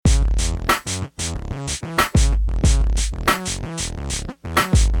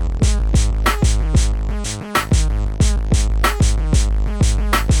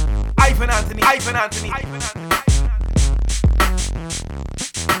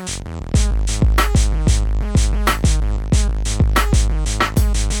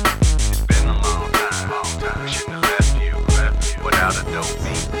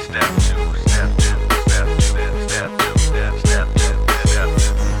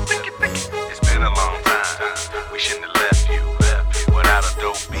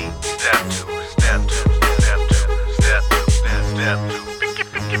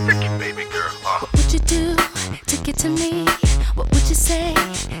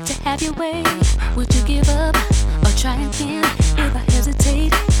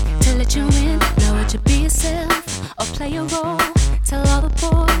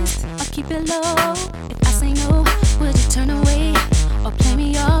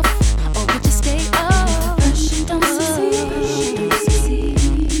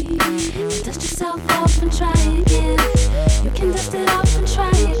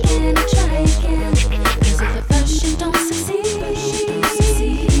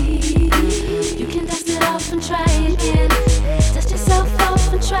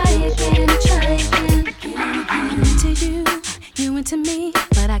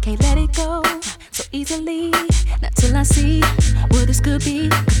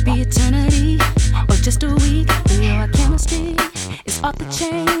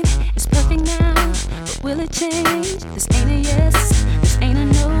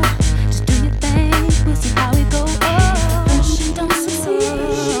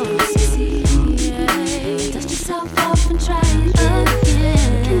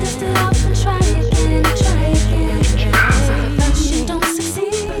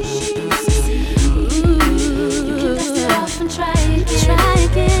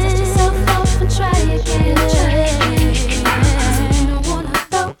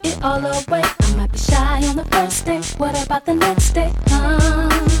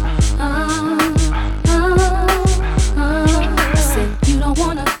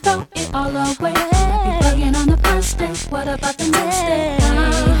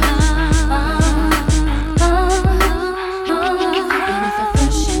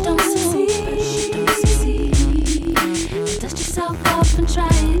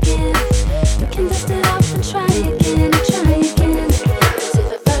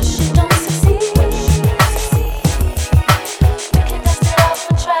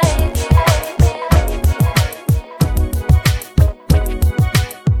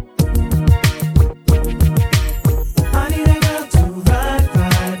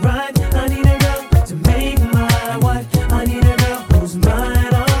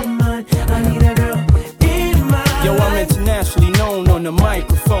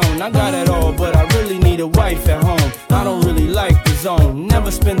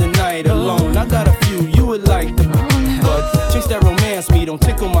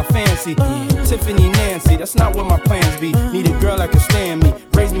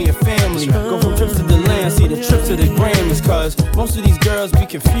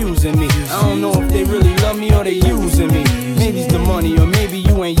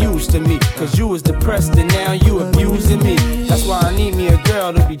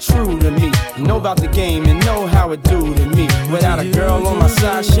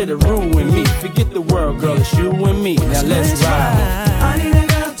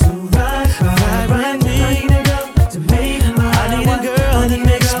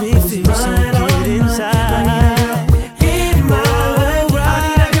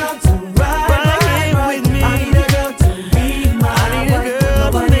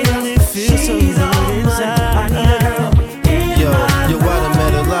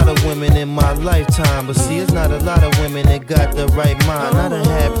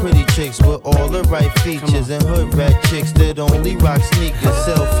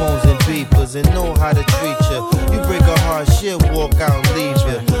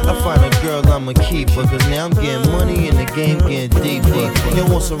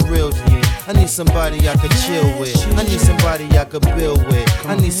Somebody I could chill with. I need somebody I could build with.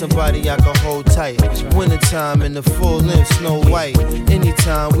 I need somebody I could hold tight. Wintertime in the full length, Snow White.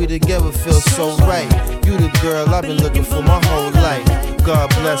 Anytime we together feel so right. You the girl I've been looking for my whole life. God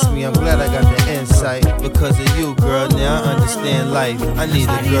bless me, I'm glad I got the insight. Because of you, girl, now I understand life. I need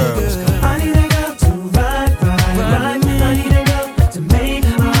a girl. I need a girl to ride, ride, ride. I need a girl to make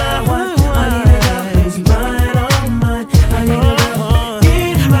my wife. I need a girl who's mine, all mine. I need a girl.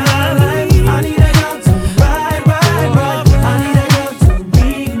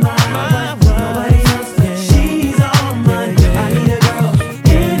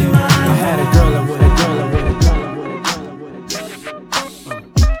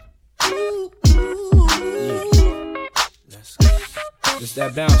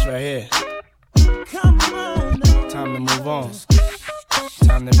 That bounce right here.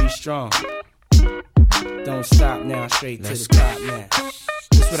 Time to be strong. Don't stop now, straight to the top now.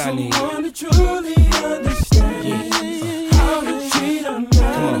 That's what I need. Someone to truly understand how to treat a man.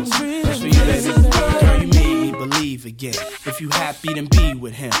 Come on, that's for you, baby. Girl, you made me believe again. If you happy, then be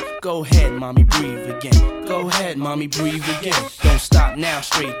with him. Go ahead, mommy, breathe again. Go ahead, mommy, breathe again. Don't stop now,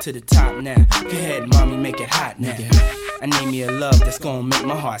 straight to the top now. Go ahead, mommy, make it hot now. I need me a love that's gonna make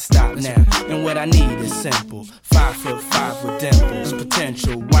my heart stop now. And what I need is simple. 5'5" with dimples,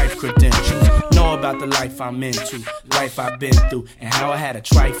 potential wife credentials. Know about the life I'm into, life I've been through, and how I had a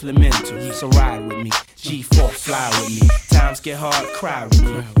trifling mental. So ride with me, G4, fly with me. Times get hard, cry with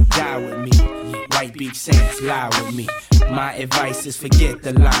me, die with me. White Beach Saints, lie with me. My advice is forget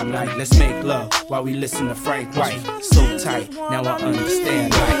the limelight. Let's make love while we listen to Frank White. So tight, now I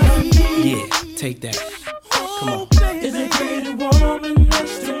understand life. Yeah, take that. Come on. Is a pretty woman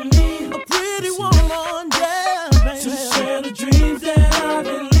next to me? A pretty woman, yeah, baby. To share the dreams that I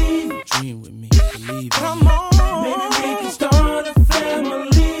believe. Dream with me, believe in Come me. on, maybe we can start a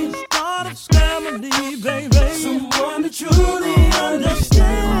family. Start a family, baby. Someone that truly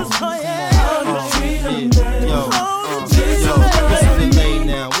understands how to treat a man.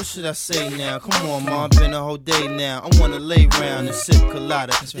 What should I say now? Come on, ma, been a whole day now. I wanna lay round and sip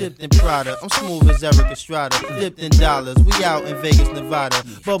colada, dipped in Prada. I'm smooth as Eric Estrada, dipped in dollars. We out in Vegas, Nevada.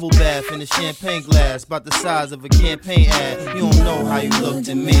 Bubble bath in a champagne glass, about the size of a campaign ad. You don't know how you looked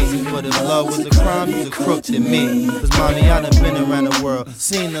at me, but if love was a crime, you's a crook to me. Cause mommy, I done been around the world,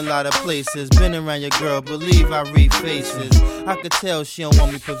 seen a lot of places, been around your girl, believe I read faces. I could tell she don't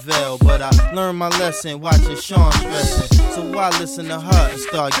want me prevail, but I learned my lesson watching Sean stressing. So why listen to her and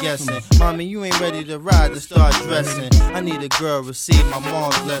start guessing? Mommy, you ain't ready to ride to start dressing. I need a girl, receive my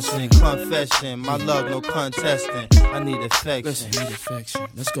mom's blessing. Confession, my love, no contesting. I need affection. Listen, I need affection.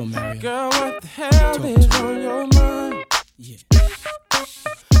 Let's go, Mario. Girl, what the hell is on your mind? Yeah.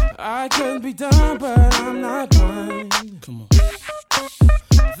 I could be done, but I'm not blind. Come on.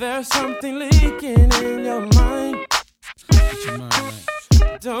 There's something leaking in your mind. Get your mind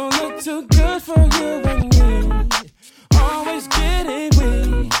right. Don't look too good for you and me. Always getting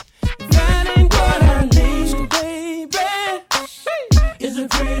weak. That ain't what I need, baby. Is a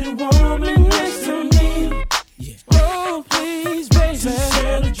pretty woman next to me. Yeah. Oh, please, baby. To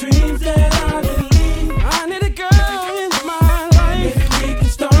share the dreams that I believe. I need a girl in my life. Maybe we can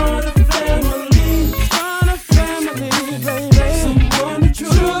start a family. Start a family, baby. Someone who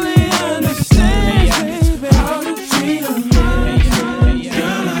truly understands, baby, how to treat a man.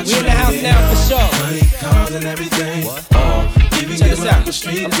 We in the house now for sure. Money, cars, and everything. What? Check this out.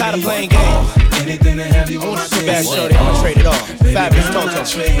 I'm tired of playing games. Anything to have you I on want my to sit team. back, shorty. I'm gonna trade it off. Fabulous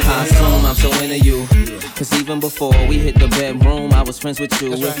Toto. I assume I'm so into you. Cause even before we hit the bedroom, I was friends with you.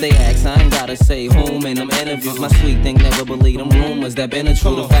 That's If right. they ask, I ain't gotta say whom in them interviews. My sweet thing never believed them rumors that been a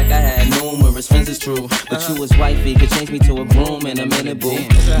true. The fact I had numerous friends is true. But you as wifey could change me to a groom in a minute, boo.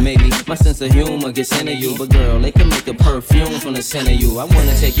 Maybe my sense of humor gets into you. But girl, they can make a perfume from the scent of you. I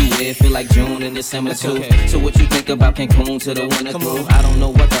wanna take you where it feel like June and December too. okay. So what you think about Cancun to the winter through? I don't know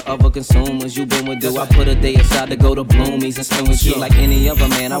what the other consumers you been with do. I put a day aside to go to Bloomies and spend with you. Like any other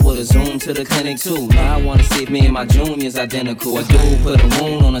man, I would've zoomed to the clinic too. Now I wanna see if me and my junior's identical. A dude put a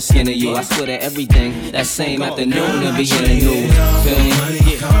wound on the skin of you. I swear to everything that same afternoon and be in the news. Feel me?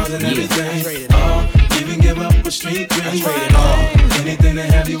 Money, cars, and everything. All, even give up a street dream. All, anything to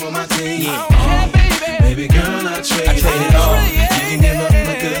have you on my team. Baby girl, I trade it all. You can give up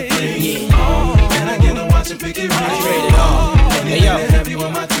a good thing. All, and I get to watch and pick it right. I trade it all. Hey, yo. Anything to have you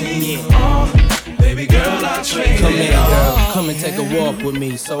on my team. All, baby girl, I trade Come it here, all. girl. Come and take a walk with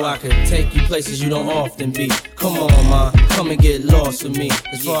me so I can take you places you don't often be. Come on, ma. Come and get lost with me.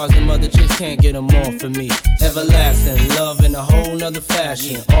 As far as them other chicks can't get them off of me. Everlasting love in a whole nother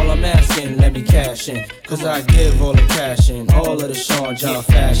fashion. All I'm asking, let me cash in. Cause I give all the cash in. All of the Sean John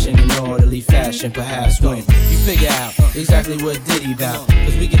fashion in orderly fashion. Perhaps when you figure out exactly what Diddy bout.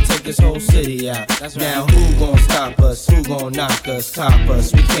 Cause we can take this whole city out. Now who gon' stop us? Who gon' knock us? Top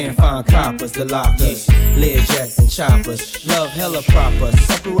us? We can't find coppers to lock us. Lead jacks and choppers. Love hella proper.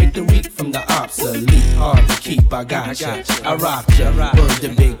 Separate the weak from the obsolete. Hard to keep, I got ya. I rock ya. Word the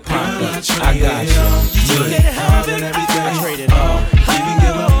big papa. I got ya. Cars and everything. I trade it all. Even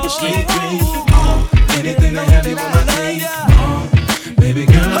give up a street dream. All, anything to have you on my team. All, baby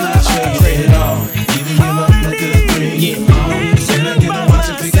girl, I trade it all. Even give up a good dream. All, said I get to watch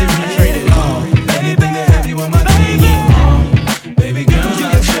and pick it right. Trade it all. Anything to have you on my team. All, baby girl,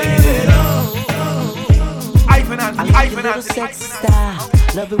 I trade it all. I like your little sexy style.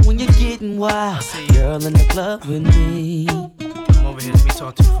 Love it when you're getting wild. Girl in the club with me. Come over here, let me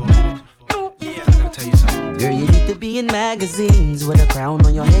talk to you for a minute. Yeah, I gotta tell you something. Girl, you need to be in magazines with a crown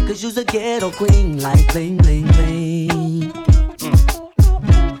on your head, cause you's a ghetto queen, like bling, bling, bling.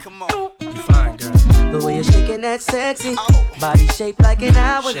 Come on. You fine, girl. The way you're shaking that sexy body shaped like an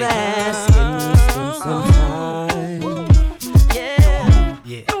hourglass. Can we spend some time? Yeah.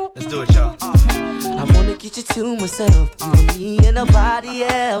 Yeah, let's do it, y'all. I wanna get you to myself, you and me and nobody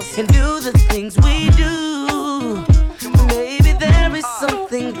else, and do the things we do. Baby, there is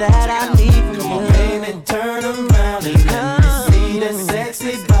something that I need from you. Come on, baby, turn around and let me see that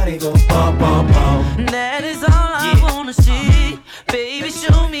sexy body go bum, bum, bum. That is all I wanna see. Baby,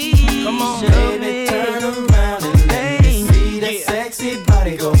 show me. Come on, show Baby, me. turn around and let me see that sexy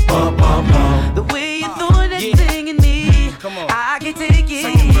body go bum, bum, bum. The way you're throwing that thing in me, Come on. I can take it,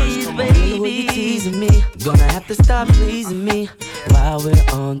 Second verse, come on. baby. The way you're teasing me, gonna have to stop pleasing me while we're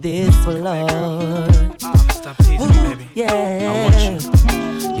on this floor. Stop teasing me, baby. Yeah, I want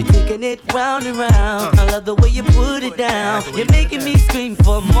you. you're taking it round and round. I love the way you put it down. You're making me scream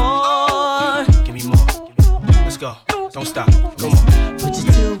for more. Give me more. Let's go. Don't stop. Come on. Put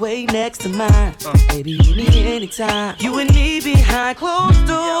your two-way next to mine. Baby, you need anytime. You and me behind closed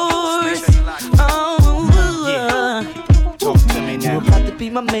doors. Talk to me You now. about to be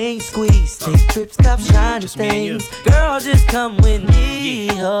my main squeeze. Take trips, cop shiny Just me and you. things. Girl, just come with me.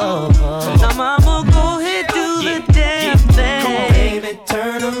 Now, mama, go ahead, do the damn thing. Come on, baby,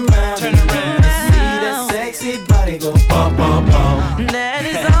 turn around. Turn around. Let me see that sexy body go bum, bum, bum. That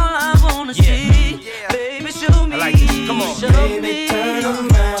is all I wanna see. Baby, show me. I like this. Come on. Show Baby, me. turn around.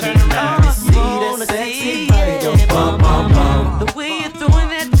 Turn around. Let me see that sexy body go bum, bum, bum. The way you're throwing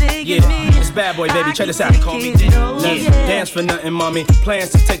that thing Yeah, at me. it's bad boy, baby. Check this out. Call me Yeah, dance for nothing, mommy.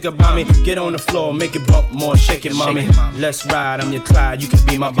 Plans to take a mommy. Get on the floor, make it bump more, shake it, mommy. Let's ride, I'm your Clyde, you can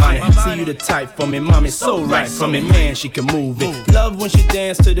be my Bonnie. See you the type for me, mommy. So right for me, man. She can move it. Love when she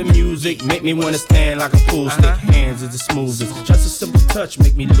dance to the music, make me wanna stand like a pool stick. Hands is the smoothest. Just a simple touch,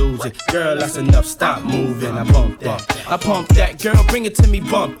 make me lose it. Girl, that's enough. Stop moving. I bump that. I pump that. Girl, bring it to me.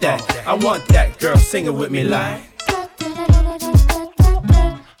 Bump that. I want that. Girl, sing it with me like.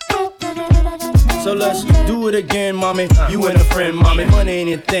 So let's do it again, mommy. You and a friend, mommy. Money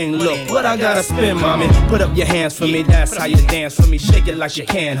ain't a thing. Look, what I gotta spend, mommy. Put up your hands for me. That's how you dance for me. Shake it like you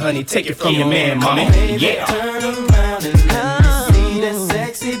can, honey. Take it from your man, mommy. Yeah. Turn around and let me see that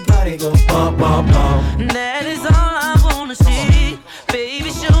sexy body go bum, bum, bum. That is all I wanna see.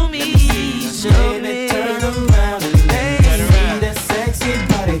 Baby, show me. Show Baby, me. turn around and let me see that sexy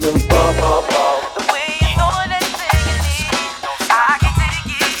body go bum, bum, bum. The way you're throwing that thing at me, I can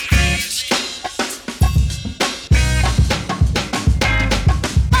take it.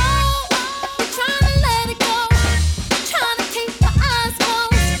 You're trying to let it go, trying to keep my eyes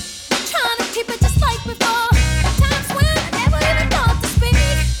closed, trying to keep it just like before. Times when I never even thought to speak.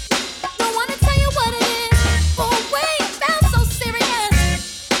 Don't wanna tell you what it is.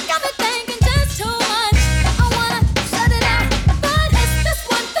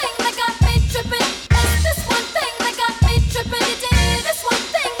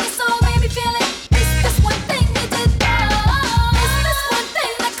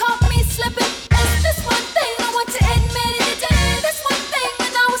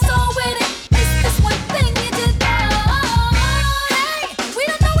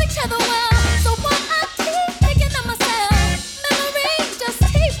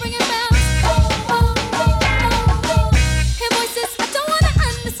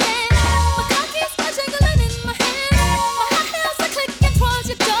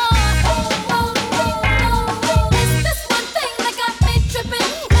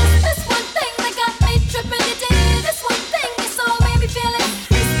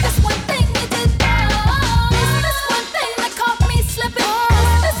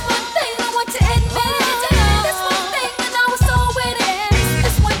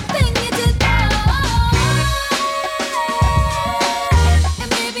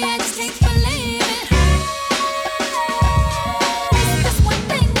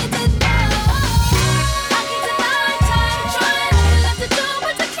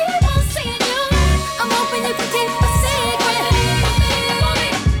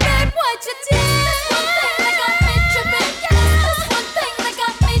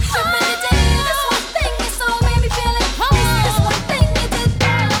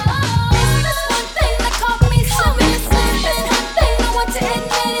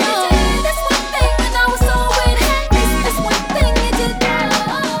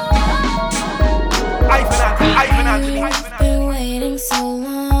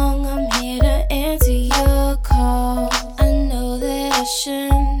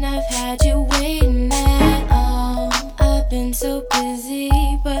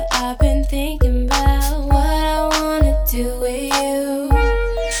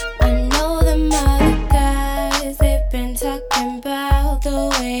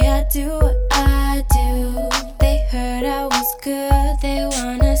 do what I do. They heard I was good, they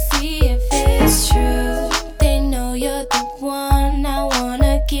wanna see if it's true. They know you're the one I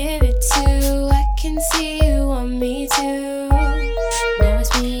wanna give it to. I can see you want me too. Now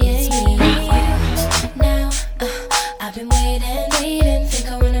it's me and you. Now I've been waiting, think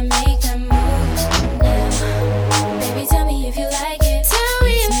I wanna make that move now. Baby, tell me if you like it. Tell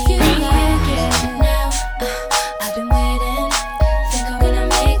me if you like it. Now I've been waiting, think I wanna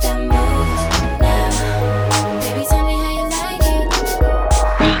make that move now. Baby, tell me how you like it.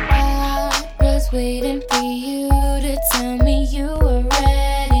 I was waiting for you to tell me you were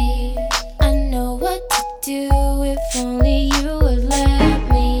ready. I know what to do if only you would let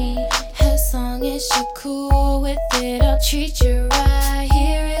me. As long as you're cool with it, I'll treat you right.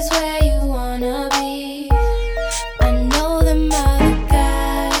 Here is where you wanna be. I know them other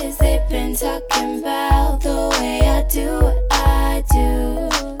guys, they've been talking about the way I do what I do.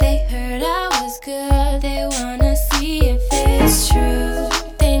 They heard I was good, they wanna see if it's true.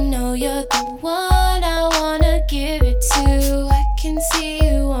 They know you're the one I wanna give it to. I can see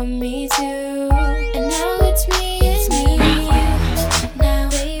you want me too. And now it's me and you. Now,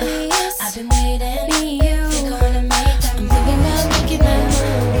 baby, I've been waiting. Me, you. Think I wanna make that move. I'm thinking about making that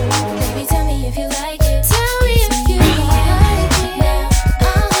move. Baby, tell me if you like it. Tell me if you like it. Now,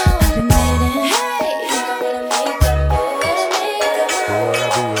 I've been waiting. Hey, think I wanna make that move.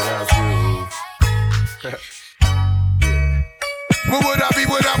 What would I be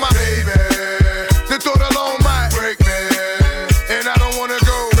without my baby? The thought alone might break me, and I don't wanna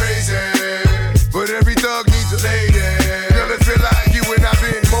go crazy, but every thug needs a lady. Girl, it feel like you and I've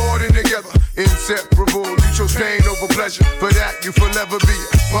been more than together, inseparable. You chose pain over pleasure, for that you forever be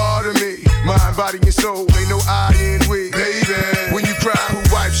a part of me. Mind, body, and soul, ain't no I in we. Baby, when you cry, who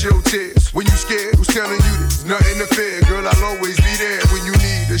wipes your tears? When you scared, who's telling you there's nothing to fear? Girl, I'll always be there when you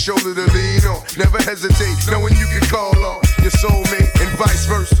need a shoulder to lean on. Never hesitate, knowing you can call on your soulmate and vice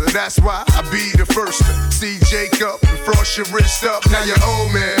versa. That's why I be the first to see Jacob and frost your wrist up. Now you're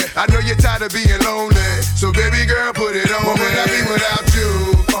old man, I know you're tired of being lonely, so baby girl, put it on. What would I be without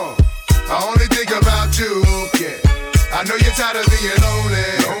you? I only think about you. Yeah, I know you're tired of being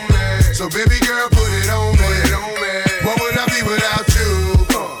lonely, so baby girl, put it on me. What would I be without you?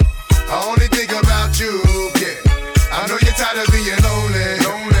 I only think about you. Yeah, I know you're tired of being lonely,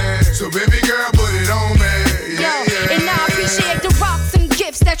 so baby girl, put it on me. Yeah. And I appreciate the rocks and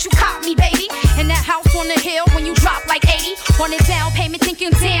gifts that you caught me, baby. And that house on the hill when you drop like 80. On a down payment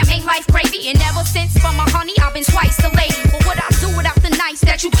thinking, damn, ain't life gravy. And ever since for my honey, I've been twice the lady. But what I do without the nights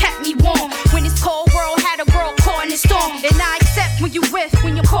that you kept me warm? When this cold world had a girl caught in the storm. And I accept when you whiff,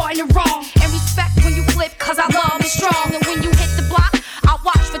 when you're caught in the wrong. And respect when you flip, cause our love is strong. And when you hit the block, I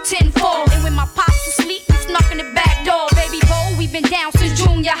watch for tenfold. And when my pops was asleep, you snuck in the back door. Baby boy, we've been down since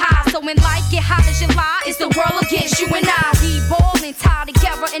junior high. So when life get hot as July, it's the world against you and I. We ballin', tied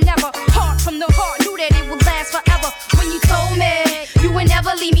together and never part from the heart. Knew that it would last forever. When you told me you would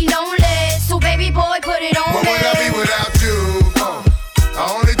never leave me lonely, so baby boy, put it on me. What would I be without you? I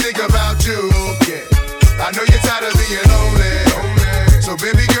only think about you. Yeah, I know you're tired of being lonely, so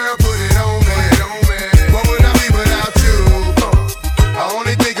baby girl, put it on me. What would I be without you? I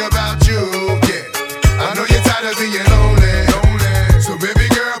only think about you. Yeah, I know you're tired of being lonely, so baby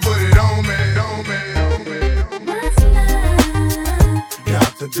girl, put it on me.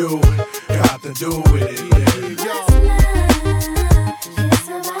 Got to do with it. Got to do with it, baby.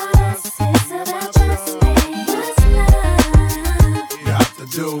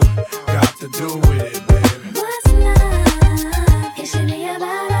 What's love? It should be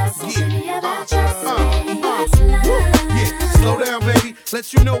about us. It should be about just me. What's love? Yeah, slow down, baby.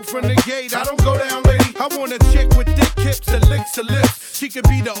 Let you know from the gate, I don't go down, lady. I want a chick with thick hips and licks her lips. She could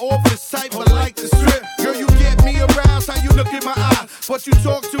be the office type, but like the strip. Girl, you get me aroused, how you look in my eye. But you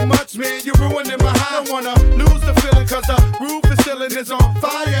talk too much, man, you're ruining my high. I don't wanna lose the feeling, cause the roof is ceiling is on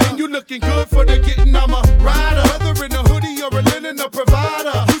fire. And you looking good for the getting, I'm a rider. Whether in a hoodie or a linen, a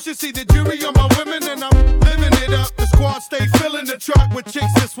provider. You should see the jury on my women, and I'm living it up. The squad stay filling the truck with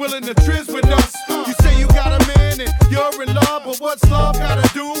chicks that's willing to trizz with us. You say you got a man and you're in love, but what's love gotta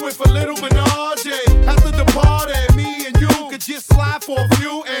do with a little menage? After the party, me and you could just slide for a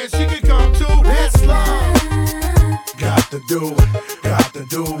few, and she could come too. That's love. Got to do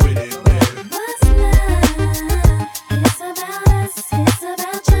with it, baby. What's love? It's about us. It's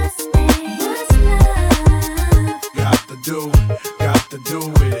about just me. What's love? Got to do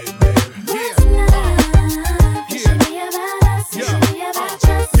with it, baby. What's love? It should be about us. It should be about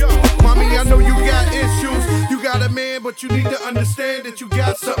just me. Mommy, I know you got issues. You got a man, but you need to understand that you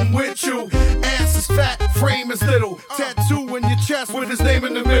got something with you. Ass is fat, frame is little. Tattoo in your chest with his name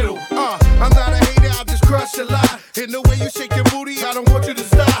in the middle.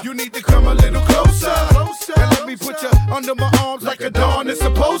 under my arms like a dawn is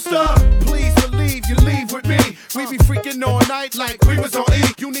supposed to. Please believe you leave with me. We be freaking all night like we was on E.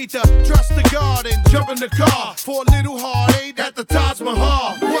 You need to trust the God and jump in the car for a little heartache at the Taj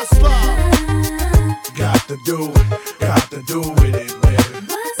Mahal. What's love? Got to do with it, baby.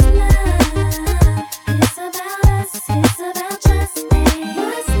 What's love? It's about us, it's about trusting.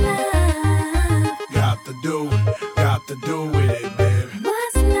 What's love? Got to do with it, baby.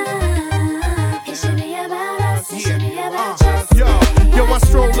 What's love? It should be about us, it should be about trusting. Yo, I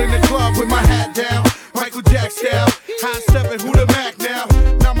stroll in the club with my hat down, Michael Jack style, high stepping, who the Mac now?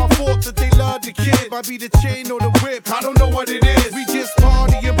 Not my fault that they love the kid. Might be the chain or the whip, I don't know what it is. We just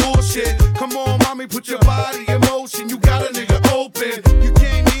party and bullshit. Come on, mommy, put your body in motion. You got a nigga open. You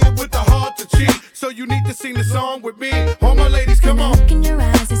came here with the heart to cheat, so you need to sing the song with me. All my ladies, come on. Look in your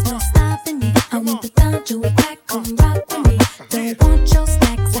eyes, there's no stopping me. I want the thought you would crack and rock with me. Don't want your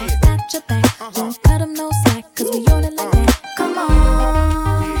snacks, I got your back. Won't cut them no slack, cause we on it like that. Come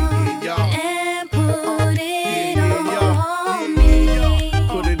on, and put it on me.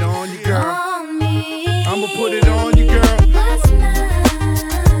 Put it on you, girl. On me. I'ma put it on you, girl. What's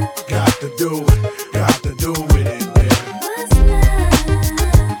love? Got to do with it, baby. What's love?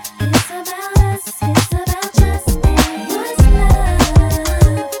 It's about us, it's about trusting. What's love?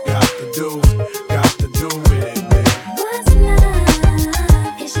 Got to do with it, baby. What's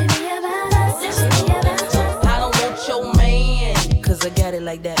love? It should be about us, it should be about trusting. I don't want your man, cause I got it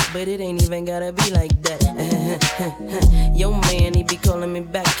like that, but it ain't even gotta be like that. Your man, he be calling me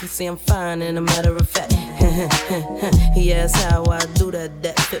back, he say I'm fine, and a matter of fact, he asks how I do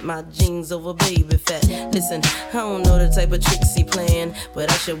that fit my jeans over baby fat. Listen, I don't know the type of tricks he playing, but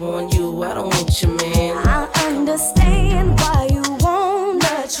I should warn you, I don't want your man. I understand why you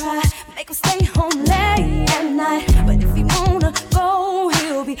wanna try, make him stay home late at night, but if he wanna go,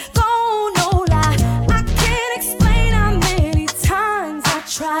 he'll be gone, no lie. I can't explain how many times I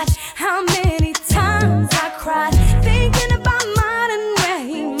tried, how many times I cried, thinking about mine and where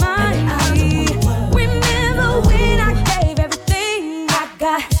he might be. Remember when I gave everything I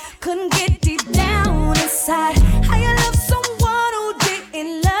got, couldn't get deep down inside, how you love someone who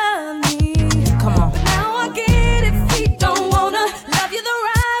didn't love me. Come on. Now I get if he don't wanna love you the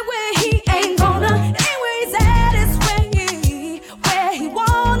right way, he ain't gonna. Anyway, he's at his where he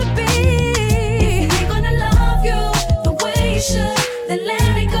wanna be. If he ain't gonna love you the way he should, then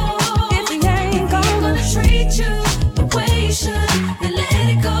let it go. If he ain't gonna treat you the way he should, then let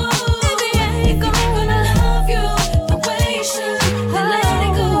it go. If he ain't gonna love you the way he should, then let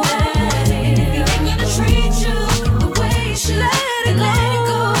it go. If he ain't gonna treat you the way he should, then let it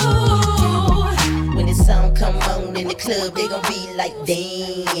go. When the song come on in the club, they gon' be like,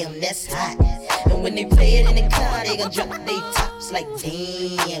 damn, that's hot. And when they play it in the car, they gon' drop they tops like,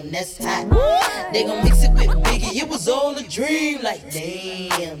 damn, that's hot. They gon' mix it with Biggie, it was all a dream, like,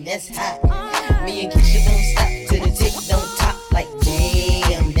 damn, that's hot. Me and Keisha don't stop till the tick don't top, like,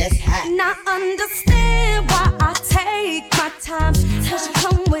 damn, that's hot. Now understand why I take my time, cause you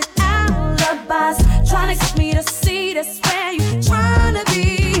come with alibis, trying to get me to see that's where you tryna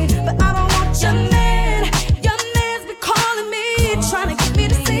be. But I don't want your man, your man's been calling me, trying to get me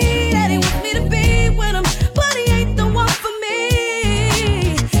to see that he wants me to be with him, but he ain't the one for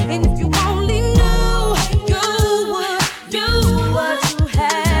me. And if you only knew, you would do what you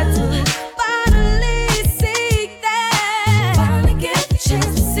had to, finally see that, finally get the chance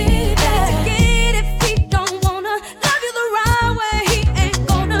to see that. Get if he don't wanna love you the right way, he ain't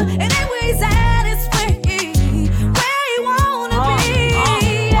gonna. And anyways, that is where he wanna be.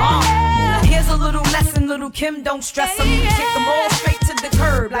 Yeah. Here's a little lesson, little Kim, don't stress him. Kick them all straight to the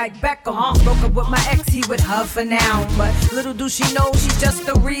curb like Beckham. Broke up with my ex, he with her for now, but little do she know she's just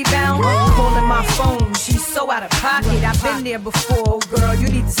a rebound. Calling my phone, she's so out of pocket. I've been there before, oh girl, you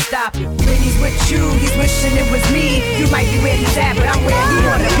need to stop it. When he's with you, he's wishing it was me. You might be where he's at, but I'm where he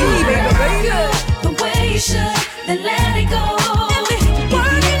wanna be, baby. The way you should, then let it go. If he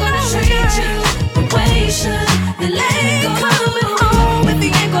ain't gonna treat you the way you should, then let it go. Coming home if he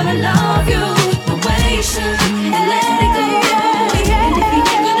ain't gonna love you the way you should, then let it go. And if he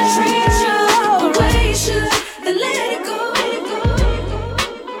ain't gonna treat you the way you should, then let it go.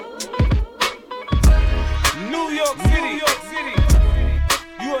 New York City.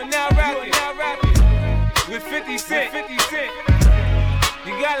 You are now rapping with 50 Cent.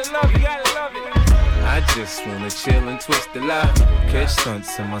 You gotta love it. I just wanna chill and twist the lie. Catch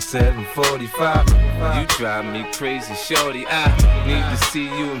stunts in my 745. You drive me crazy, shorty. I need to see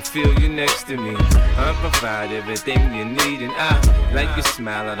you and feel you next to me. I provide everything you need, and I like your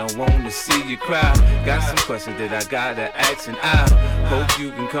smile. I don't wanna see you cry. Got some questions that I gotta ask, and I hope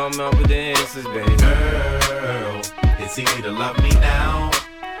you can come up with the answers, baby. Girl, it's It's easy to love me now.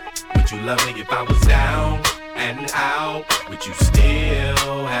 Would you love me if I was down and out? Would you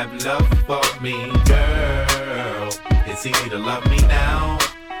still have love for me, girl? It's easy to love me now.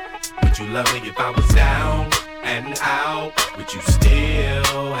 Would you love me if I was down and out? Would you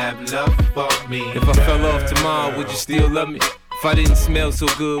still have love for me, If I fell off tomorrow, would you still love me? If I didn't smell so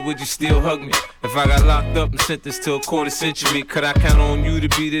good, would you still hug me? If I got locked up and sentenced to a quarter century, could I count on you to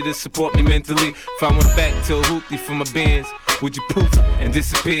be there to support me mentally? If I went back to a hoopty for my bands, would you poof and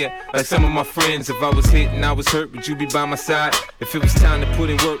disappear like some of my friends? If I was hit and I was hurt, would you be by my side? If it was time to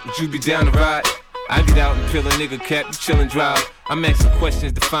put in work, would you be down to ride? I get out and peel a nigga cap, you chillin' drive. I'm asking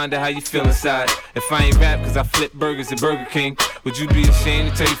questions to find out how you feel inside. If I ain't rap cause I flip burgers at Burger King, would you be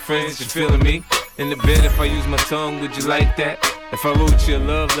ashamed to tell your friends that you're feeling me? In the bed if I use my tongue, would you like that? If I wrote you a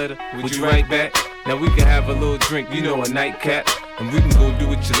love letter, would you write back? Now we can have a little drink, you know, a nightcap, and we can go do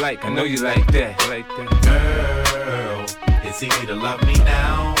what you like, I know you like that. Girl, it's easy to love me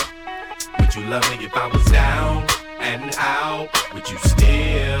now. Would you love me if I was down and out? Would you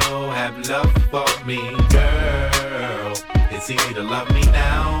still have love for me, girl? It's easy to love me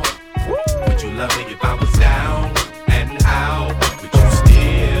now. Would you love me if I was down and out? Would you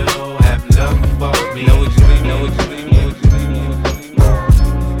still have love for me? Know what you mean, know what you mean, know what you mean, know what you mean.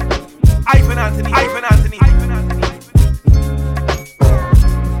 Ivan Anthony, Ivan Anthony, Ivan Anthony.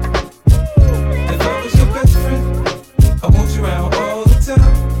 If I was your best friend, I want you around all the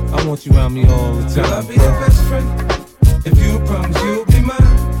time. I want you around me all the time. Girl, I'll be your best friend. If you promise you'll be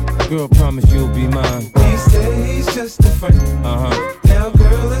mine. Girl, promise you'll be mine. These days just a friend. Now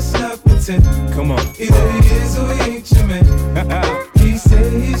girl, let's not pretend. Come on. Either he is or he ain't your man. He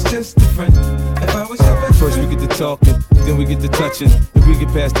said he's just a friend. If I was your best First friend. we get to talking, then we get to touching. If we get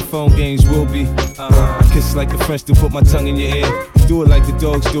past the phone games, we'll be I kiss like the French do, put my tongue in your ear. Do it like the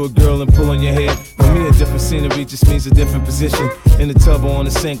dogs do a girl and pull on your hair. For me a different scenery just means a different position. In the tub or on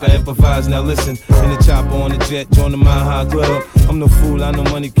the sink, I improvise, now listen. In the chopper on the jet, join the Mile High Club. I'm no fool, I know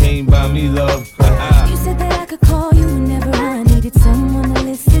money came by me, love. You said that I could call you whenever I needed someone to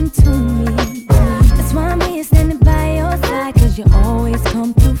listen to me. That's why I'm here standing by your side, cause you always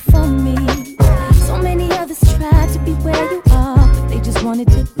come through for me. So many others tried to be where you are, but they just wanted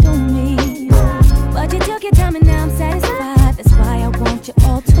to do me. But you took your time and now I'm satisfied. That's why I want you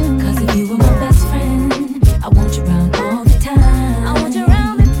all to me. Cause if you were my best friend, I want you around all the time. I want you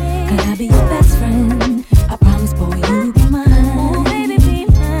around me, babe. Could I be your best friend? I promise, boy, you be mine. Oh, baby, be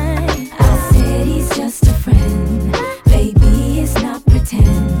mine. I said he's just a friend. Baby, it's not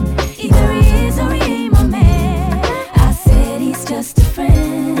pretend. Either he is or he ain't my man. I said he's just a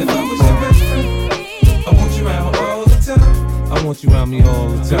friend. If I was your best friend, I want you around all the time. I want you around me all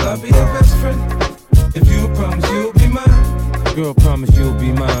the time. Girl, I'll be your best friend. If you promise you'll be mine. Girl, promise you'll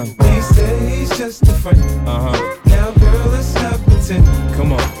be mine. He said he's just a friend. Now girl, let's not pretend.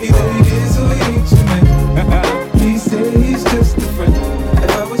 Come on. Either he is or he ain't your man. He said he's just a friend.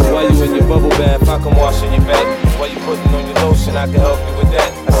 If I was your While best you in your bubble bath, I can wash in your back. While you putting on your lotion, I can help you with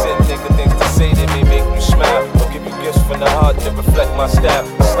that. I said nigga things to say that may make you smile. I'll give you gifts from the heart that reflect my style.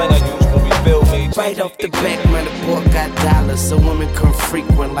 The slang I use when we build made. Right off the back, man, the boy got dollars, so women come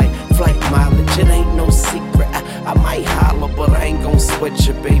frequent like flight mileage. It ain't no secret. I might holler, but I ain't gon' sweat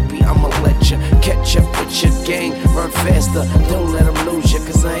you, baby. I'ma let you catch up with your gang. Run faster, don't let them lose you,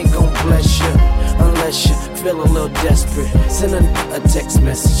 cause I ain't gon' bless you unless you feel a little desperate. Send a text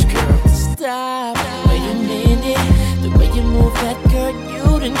message, girl. Stop, the way you mean it, the way you move that girl,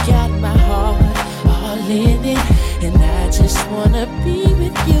 you done got my heart all in it. And I just wanna be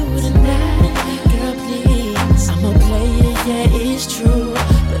with you tonight. Girl, please, I'm a player, yeah, it's true,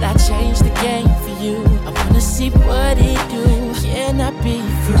 but I changed the game for you. I wanna see what it do. Can I be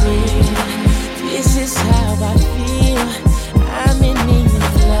free? This is how I feel. I'm in need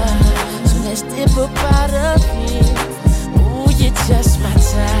of love, so let's dip up out of here. Ooh, you're just my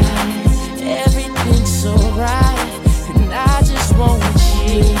type. Everything's so right, and I just want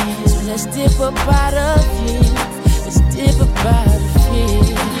you. So let's dip up out of here. Let's dip up out of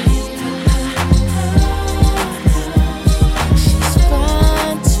here.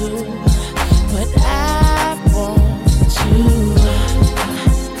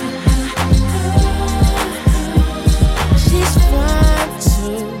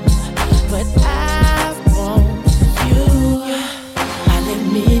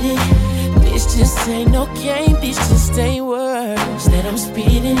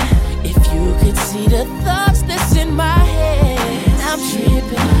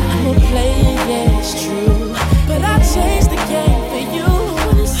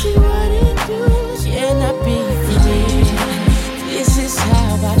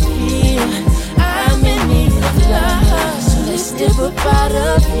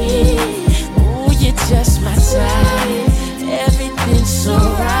 part of me. Ooh, you're just my type. Everything's so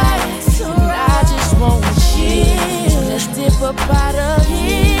right, and I just want you. So let's dip up out of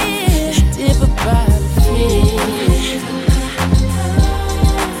here, dip up out of here.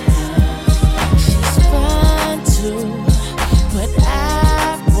 She's fine too, but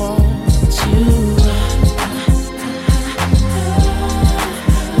I want you.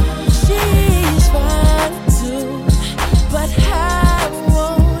 She's fine too, but I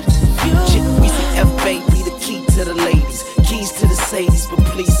want you. Weezy F, baby, the key to the ladies, keys to the Sadies, but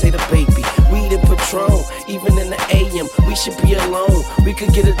please say the baby. Weed and Patron, even in the AM, we should be alone. We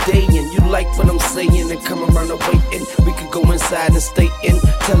could get a day in. You like what I'm saying and come around and waiting. We could go inside and stay in.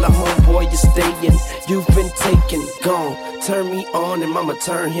 Tell a homeboy you're staying. You've been taken, gone. Turn me on and mama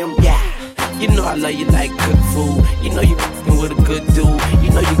turn him. Yeah. You know I love you like good food. You know you f***ing with a good dude. You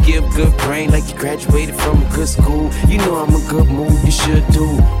know you give good brain like you graduated from a good school. You know I'm a good move, you should do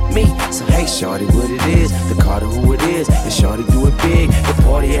me. So hey shorty, what it is, the Carter who it is, and shorty do it big. The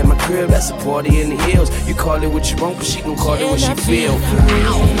party at my crib, that's a party in the hills. You call it what you want, but she gon' call it what she feel.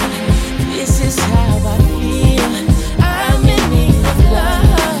 This is how I feel. I'm in need of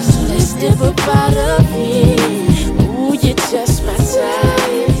love, so let's dip up out of here. Ooh, you're just my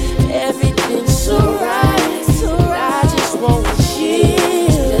type. Everything's so right, so I just want you.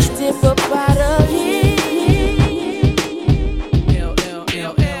 So let's dip up out of here.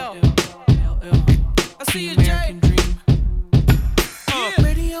 I see you, Jay.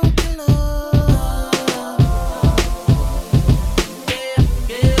 Radio killer.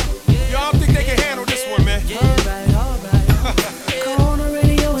 Y'all think they can handle this one, man?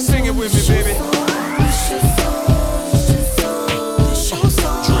 Sing it with me, baby.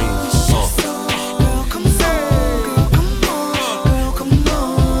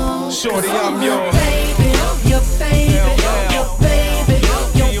 Shorty, I'm yours. Your baby, your baby,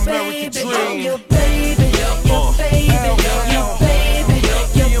 your American dream. your baby, your baby, your baby,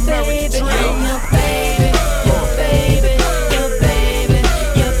 your baby, your baby, your baby, your baby,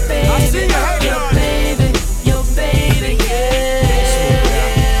 your baby, your baby, your baby, yeah.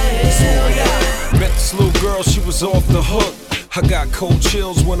 Met this little girl, she was off the hook. I got cold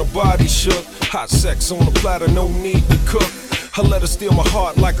chills when her body shook. Hot sex on the platter, no need to cook. I let her steal my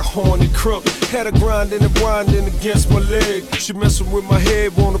heart like a horny crook. Had her grinding and grinding against my leg. She messing with my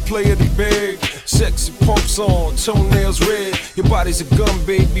head, wanna play it big. Sexy pumps on, toenails red. Your body's a gun,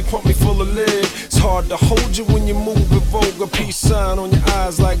 baby, pump me full of lead. It's hard to hold you when you move in vogue. A peace sign on your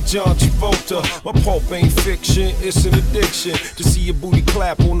eyes like John Travolta. My pulp ain't fiction, it's an addiction. To see your booty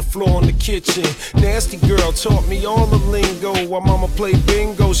clap on the floor in the kitchen. Nasty girl taught me all the lingo. While mama play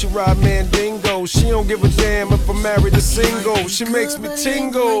bingo, she ride Mandingo. She don't give a damn if I'm married or single. She makes me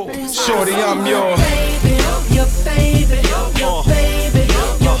tingle. Shorty, I'm yours. Your baby, your baby, your baby,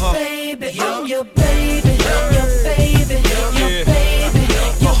 your baby, your baby, your baby, your baby, your baby,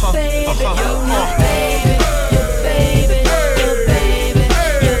 your baby, your baby, your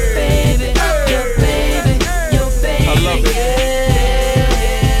baby, your baby, your baby. I love it.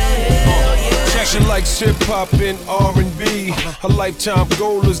 Check it like shit poppin' R&B. Her lifetime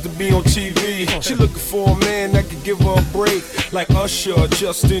goal is to be on TV. She looking for a man that could give her a break, like Usher or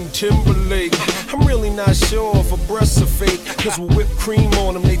Justin Timberlake. I'm really not sure if her breasts are fake, cause with whipped cream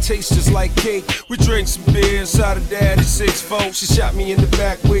on them, they taste just like cake. We drank some beer inside of Daddy's 6'4". She shot me in the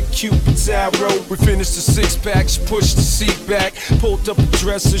back with Cupid's arrow. We finished the six-pack, she pushed the seat back. Pulled up a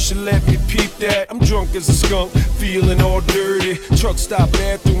dresser, she let me peep that. I'm drunk as a skunk, feeling all dirty. Truck stop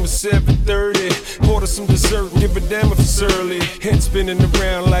bathroom at 7:30. Order some dessert, give a damn if it's early. Head spinning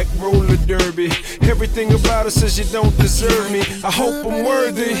around like roller derby. Everything about her says you don't deserve me. I hope I'm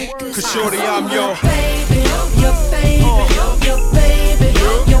worthy, cause shorty, I'm your baby, your baby, your baby,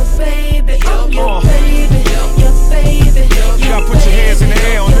 your baby, your baby, your baby. You gotta put your hands in the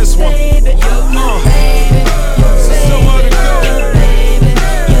air on this one. Somewhere to go.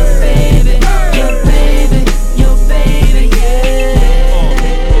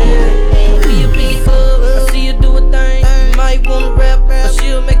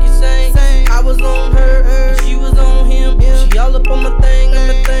 All up on my thing, and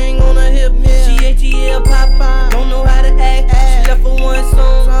my thing on her hip. She ATL Popeye, don't know how to act. She left her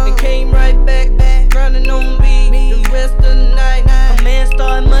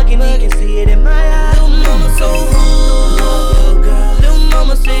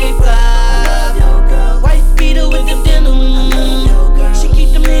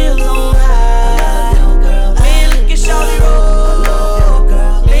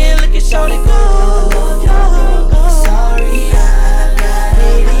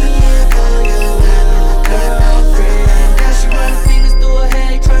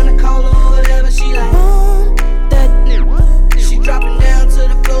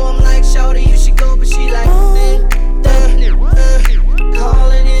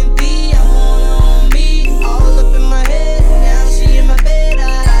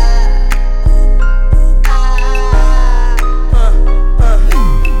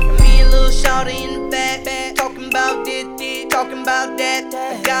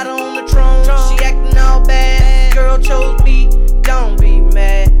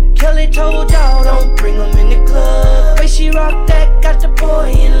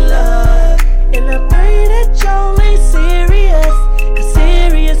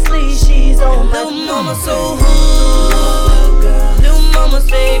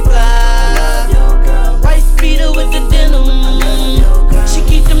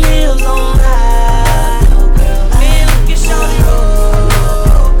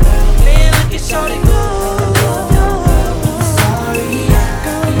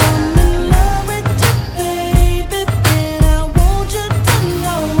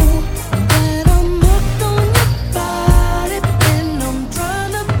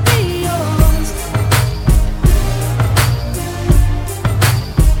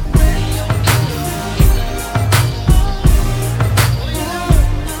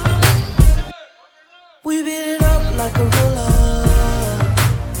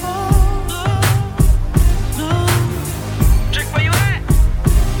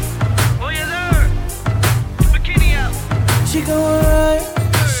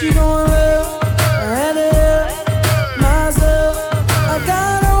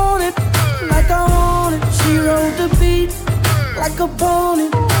up on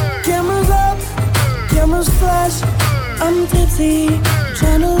it. Cameras up, cameras flash. I'm tipsy,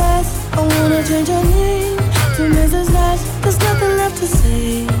 trying to last. I wanna change her name to Mrs. Nash. There's nothing left to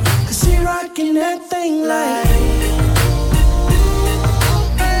say, 'cause she rockin' that thing like.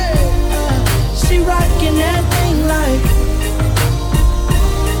 She rockin' that thing like.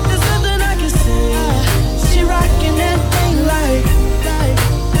 There's nothing I can say. She rockin' that thing like.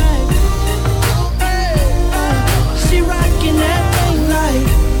 She rockin' that thing like.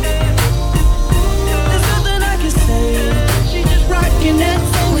 There's nothing I can say. She just rockin' that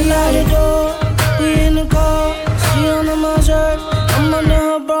thing. We out the door, we in the car. She under my shirt, I'm under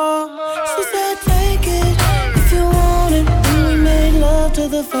her bra. She said take it if you want it. And we made love to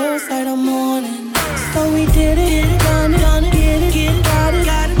the first light of morning. So we did it, done it, get it, got it.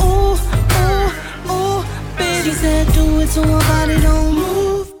 Ooh, ooh, ooh, baby. She said do it so her body don't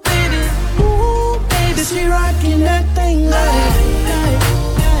move, baby. Ooh, baby, she rockin' that thing like.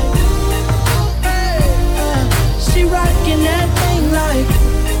 She rockin' that thing like.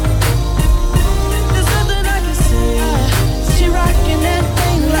 There's nothing I can say. She rockin' that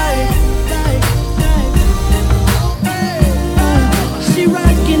thing like. She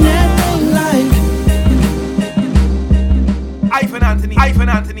rockin' that thing like. Ivan Anthony, Ivan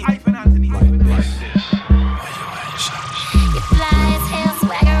Anthony, Ivan Anthony. You fly as hell,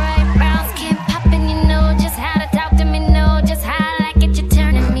 swagger right, brown skin poppin'. You know just how to talk to me, know just how I like it. You're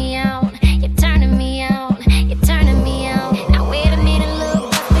turning me on, you're turning me on, you're turning me on. Now wait a minute,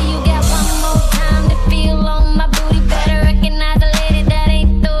 look up, you got one more time to feel on my booty. Better recognize a lady that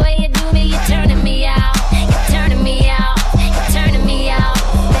ain't the way you do me. You're turning me out, you're turning me out, you're turning me out.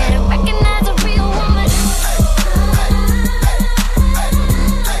 Better recognize a real woman.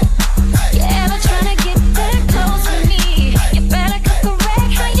 You ever tryna get that close to me? You better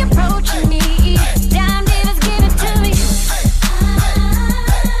correct how you approaching me. Dime Davis, give it to me.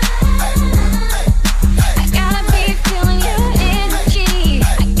 I gotta be feeling your energy.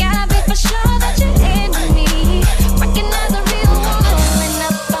 I gotta be for sure that you're into me. Recognize a real woman. Pulling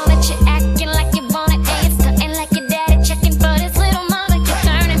up on it, you acting like you want it, and you're stunting like your daddy checking for this little mama. You're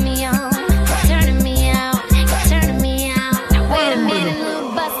turning me on, you're turning me out, you're turning me out. Now wait a minute,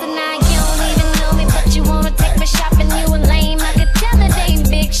 little buster, now you don't even know me, but you wanna take me shopping. You a lame, I could tell that ain't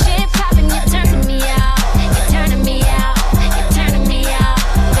big shit popping. You're turning me out, you're turning me out, you're turning me out.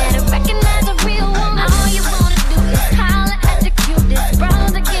 Better recognize a real woman. All you wanna do is holler at the cutest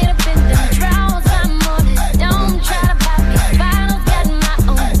bros to get up in them drawers. I'm on it, don't try to buy me bottles. Got my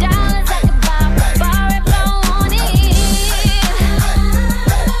own dollars, I could buy a bar if I want it.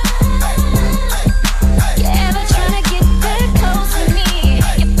 You ever tryna get that close to me?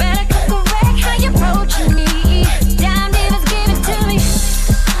 You better correct how you approaching me. Dime Davis, give it to me.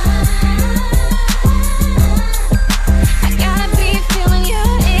 I gotta be feeling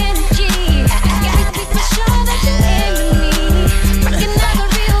your energy. I gotta be for sure that you're into me. Recognize a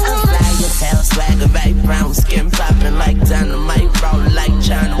real woman. Fly as hell, swagger right, brown skin poppin' like dynamite, rollin' like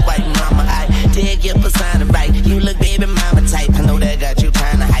China White. Mama, I dig your persona right. You look baby mama type. I know that got you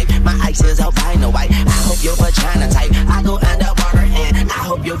kinda hype. My ice is albino white. I hope your vagina tight. I go underwater and I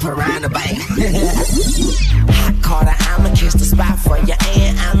hope your piranha bite. Hot Carter, I'ma kiss the spot for you,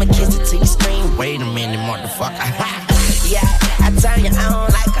 and I'ma kiss it till you scream. Wait a minute, motherfucker. Yeah, I turn you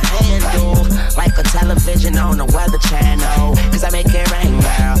on like a handle, like a television on the Weather Channel. 'Cause I make it rain,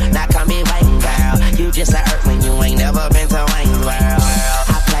 girl. Now call me Wayne, girl. You just a earth when you ain't never been to Wayne's World.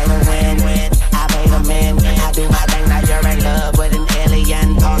 I play to win, I pay the men. I do my thing, now you're in love with an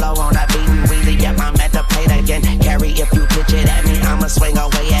alien. Polo on a beaten wheelie, yep, I'm at the plate again. Carry if you pitch it at me, I'ma swing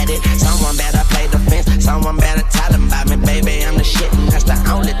away at it. Someone better play the fence, someone better tell them about me. Baby, I'm the shit, and that's the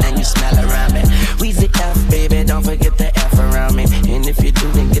only thing you smell around me. Weezy F, baby, don't forget the F around me. And if you do,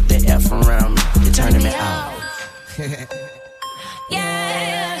 then get the F around me. You're turning me out.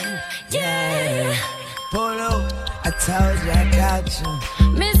 Yeah, yeah. Polo, I told you I got you.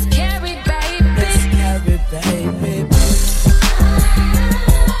 Miss Carrie, baby. Miss Carrie, baby.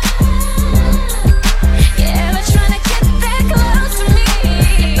 You ever tryna get that close to me?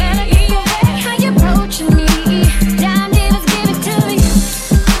 You better correct how you approaching me. Dime Davis, give it to me.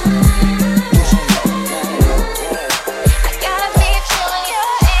 I gotta be feeling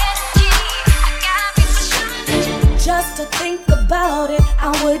your energy. I gotta be for sure. Just to think about it, I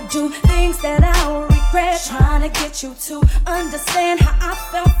would do things that I would regret. Trying to get you to understand how I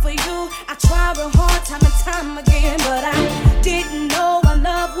felt for you. I tried real hard time and time again, but I didn't know our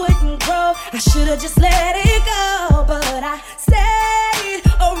love wouldn't grow. I should've just let it go, but I stayed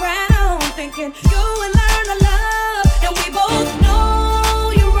around thinking you would learn to love. And we both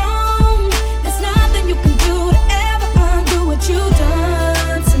know you're wrong. There's nothing you can do to ever undo what you done.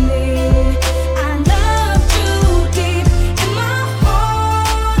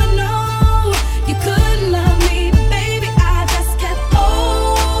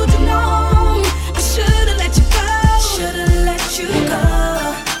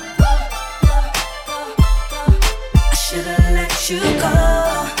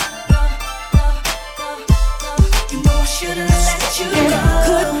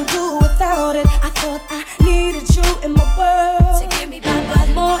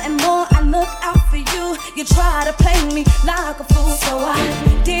 You try to play me like a fool, so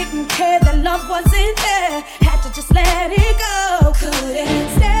I didn't care that love wasn't there. Had to just let it go. Couldn't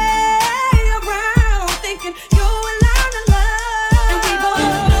stay around thinking you would learn to love. And we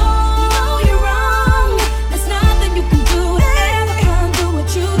both know you're wrong. There's nothing you can do to ever undo what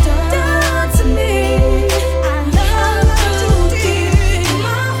you done to me. I love you deep in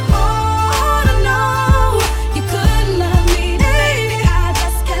my heart. I know you couldn't love me, baby. I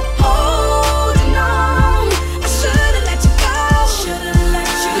just kept holding on. I should've let you go. Should've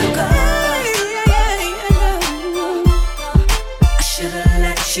let you go. I should've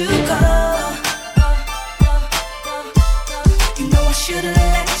let you go. You know I should've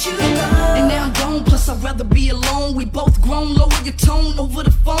let you go. And now I'm gone, plus I'd rather be alone. We both grown, lower your tone over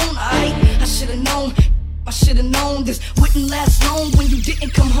the phone. I should've known. I should've known this wouldn't last long when you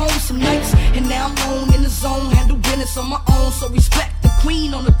didn't come home some nights. And now I'm alone in the zone, handle business on my own. So respect the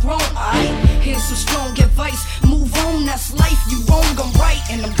queen on the throne. Here's some strong advice. Move on, that's life. You wrong, I'm right,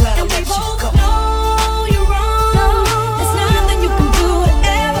 and I'm glad I let you go. know you're wrong. There's nothing you can do to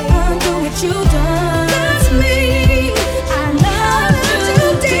ever undo what you done to me. I love you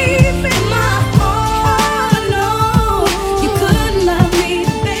deep in my heart. I know you couldn't love me,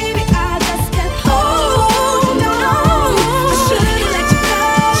 baby. I just kept holding on. I should've let you go.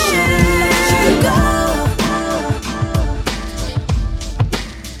 Should've let you go.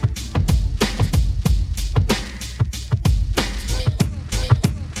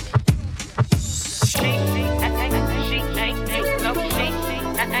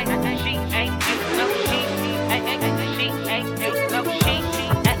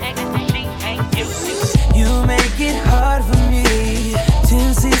 You make it hard for me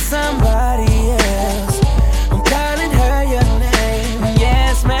to see somebody else. I'm calling her your name.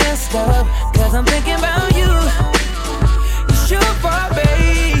 Yeah, it's messed up, cause I'm thinking about you. It's your fault,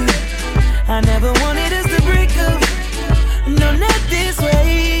 babe. I never wanted us to break up. No, not this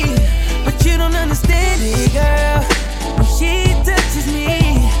way. But you don't understand it, girl. When she touches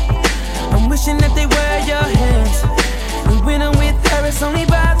me, I'm wishing that they were your hands. And when I'm with her, it's only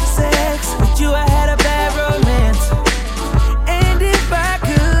about the sex. With you, I had a bad romance. And if I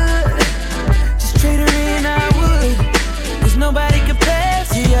could just trade her in, I would. Cause nobody compares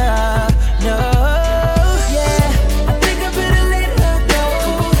to you. No, yeah. I think I better let her go.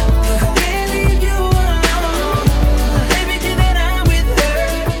 I can't leave you alone. Everything that I'm with her,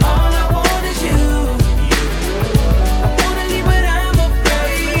 all I want is you. I wanna leave, but I'm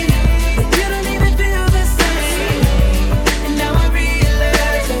afraid that you don't even feel the same. And now I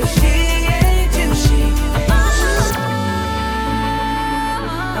realize that she ain't you.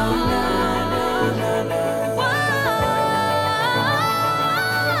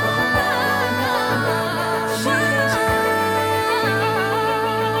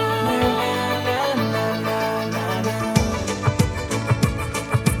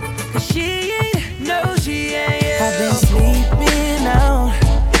 She ain't, no, she ain't. I've been sleeping out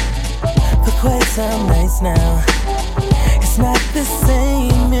for quite some nights now. It's not the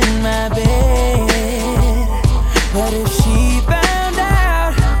same in my bed. But if she found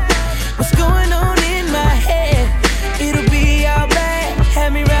out what's going on in my head, it'll be all bad.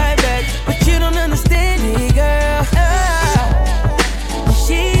 Have me right back, but you don't understand it, girl. When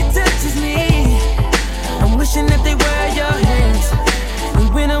she touches me, I'm wishing that they were your hands.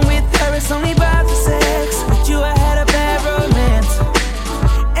 And when I'm with her, it's only about the sex. With you, I had a bad romance.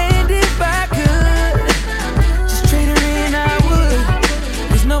 And if I could just trade her in, I would.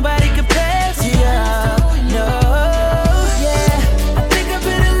 Cause nobody compares to you. No, yeah. I think I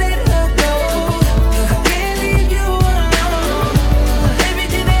better let her go. I can't leave you alone.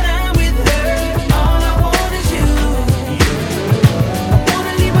 Everything that I'm with her, all I want is you. I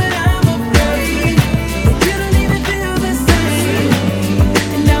wanna leave, but I'm afraid that you don't even feel the same.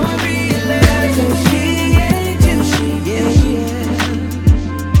 And now I realize that she ain't you.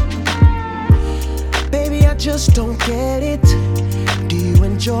 Baby, I just don't get it. Do you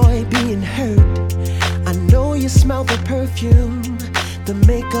enjoy being hurt? I know you smell the perfume, the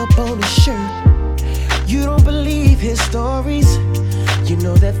makeup on his shirt. You don't believe his stories. You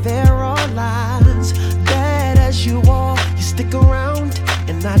know that there are lies. Bad as you are, you stick around,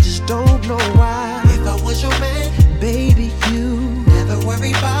 and I just don't know why. If I was your man, baby, you never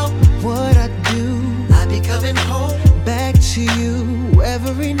worry about what I do. I'd be coming home back to you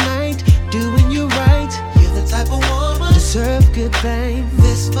every night, doing you right. You're the type of woman deserve good things.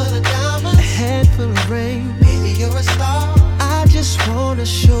 Fist full of diamonds, a head full of rain. Baby, you're a star. I just wanna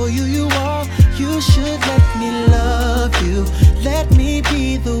show you you are. You should let me love you. Let me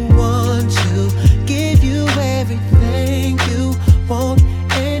be the one to give you everything you want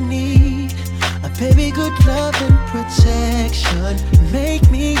and need. Baby, good good love and protection. Make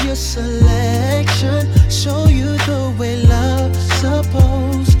me your selection. Show you the way love's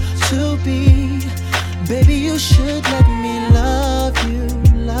supposed to be. Baby, you should let me love you,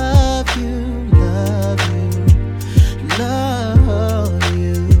 love you, love you, love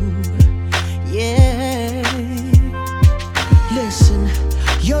you. Yeah. Listen,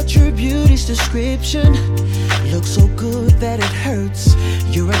 your true beauty's description looks so good that it hurts.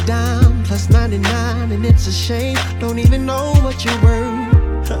 You're a dime plus 99 and it's a shame. Don't even know what you're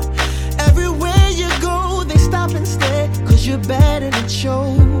worth. Everywhere you go, they stop and stare, 'cause you're bad and it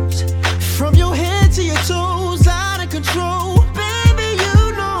shows. From your head to your toes, out of control. Baby, you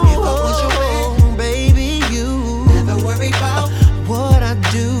know. If I was your man, baby, you never worry about what I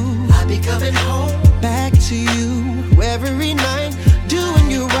do. I be coming home back to you every night, doing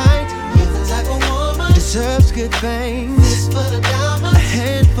you right. You're the type of woman deserves good things. Fistful of diamonds, a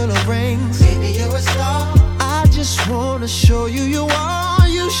handful of rings. Baby, you're a star. I just wanna show you you are.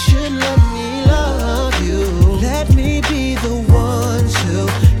 You should let me love you. Let me be the one to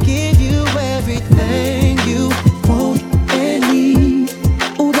give you everything you want and need.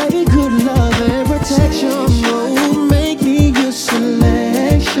 Oh, baby, good love and protection. Oh, make me your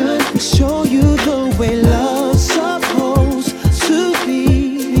selection. Show you the way love's supposed to be.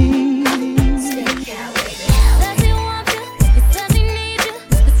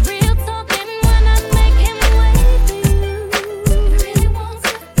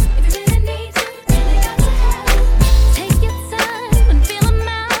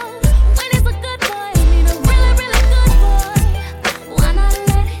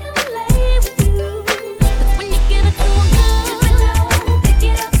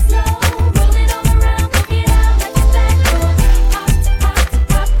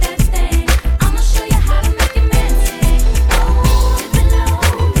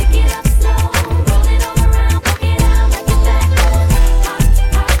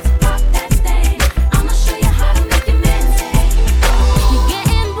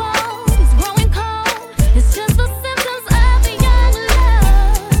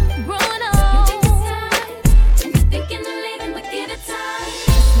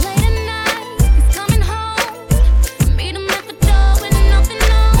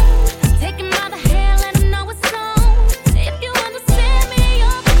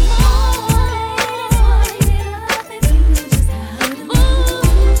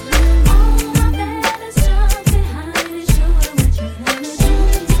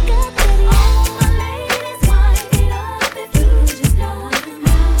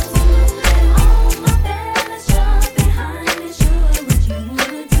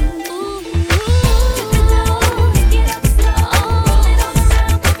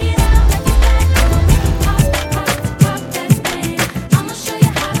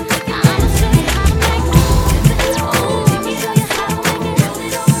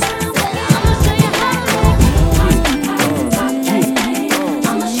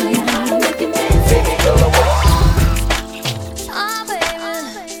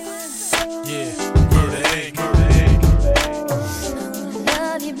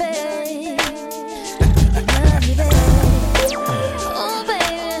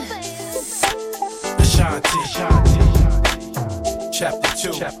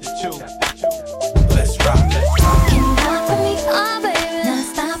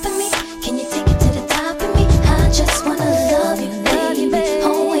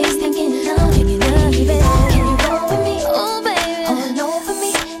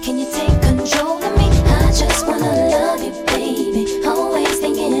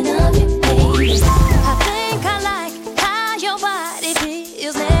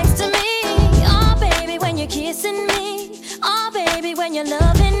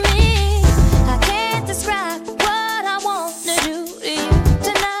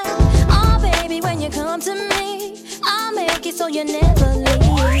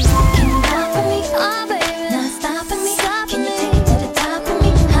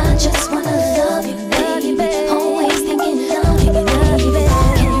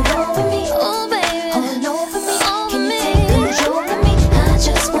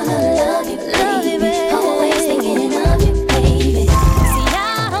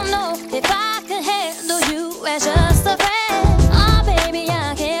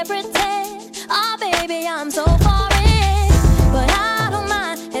 I'm so far in, but I don't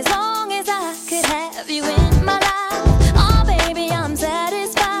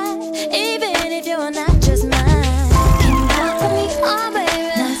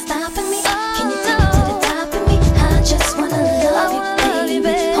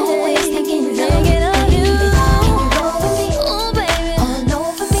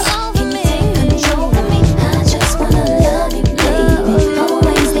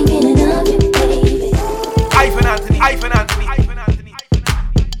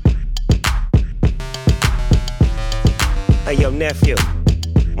nephew,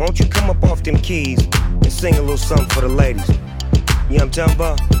 won't you come up off them keys and sing a little something for the ladies? You know what I'm talking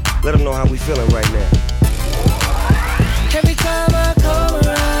about? Let them know how we feeling right now. Every time I come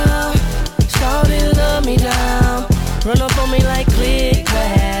around, shawty love me down. Run up on me like click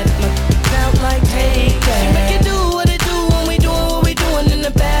clap, sound like take that. She make it do what it do when we doing what we doing in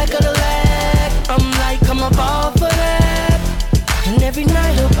the back of the lag. I'm like, come up off of that. And every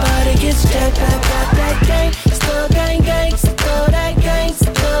night her body gets jacked. I got that gang, still gang gang, still that gang,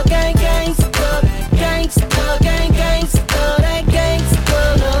 still gang gang, still gang, still gang gang, still that gang,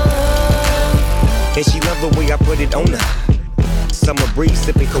 still love. And she love the way I put it on her. Summer breeze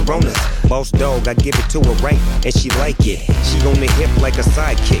sipping Coronas. Boss dog, I give it to her right, and she like it. She on the hip like a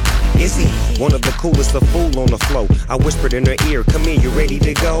sidekick. Is he one of the coolest, a fool on the flow? I whispered in her ear, come here, you ready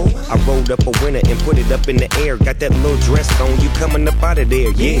to go? I rolled up a winner and put it up in the air. Got that little dress on, you coming up out of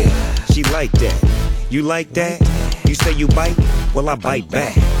there, yeah. She like that. You like that? You say you bite? Well, I bite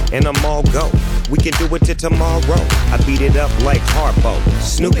back, and I'm all go. We can do it till tomorrow. I beat it up like Harpo.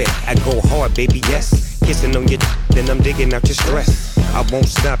 Snoop it, I go hard, baby, yes. Kissing on your then I'm digging out your stress. I won't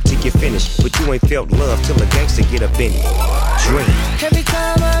stop till you finish, but you ain't felt love till a gangster get up in it. Drink. Every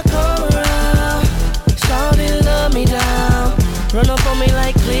time I come around, shawty love me down. Run up on me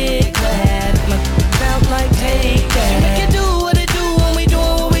like click clap, sound like take that. She make it do what it do when we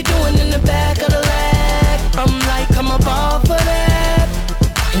doing what we doing in the back of the lag. I'm like, come up off of that.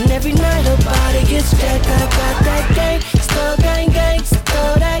 And every night her body gets jacked. I got that gang, still gang gang,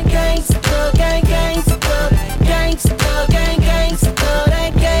 still that gang, still gang gang, still gang, still gang gang, still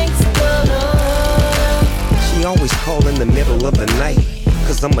that gang, still love. She always call in the middle of the night,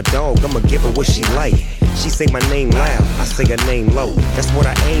 cause I'm a dog, I'ma give her what she like. She say my name loud, I say her name low. That's what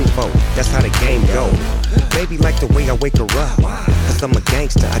I aim for, that's how the game go. Baby like the way I wake her up, cause I'm a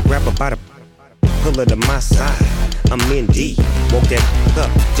gangster. I grab her by the pull her to my side. I'm in deep, woke that up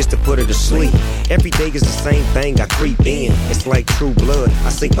just to put her to sleep. Every day is the same thing, I creep in. It's like true blood, I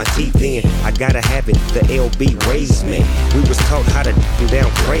sink my teeth in. I gotta have it, the LB raised me. We was taught how to do down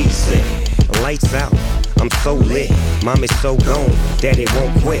crazy. Lights out, I'm so lit. Mom is so gone, daddy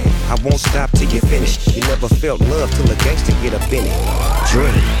won't quit. I won't stop till you finish. You never felt love till a gangster get up in it.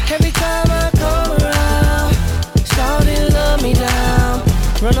 Drink. Every time I come around, shawty love me down.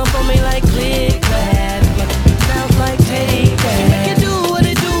 Run up on me like click clap, sounds like take that. She make it do what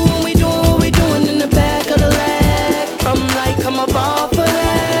it do when we doing what we doing in the back of the lag. I'm like, come up off of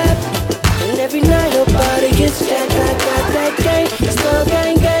that. And every night her body gets jacked. I got that gang, still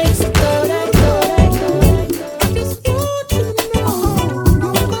gang gang, still that.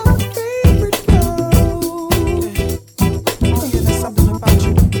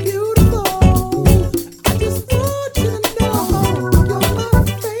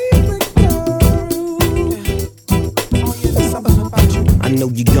 Know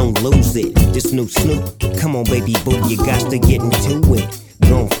you gon' lose it. This new Snoop, come on baby boo, you got to get into it.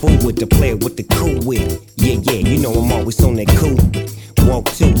 Going forward to play with the cool wit. Yeah, you know I'm always on that cool. Walk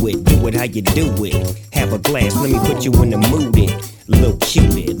to it, do it how you do it. Have a glass, let me put you in the mood. Little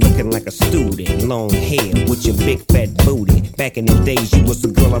cutie, looking like a student. Long hair with your big fat booty. Back in the days, you was the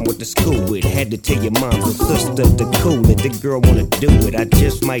girl I went to school with. Had to tell your mom and sister to cool it. The girl wanna do it, I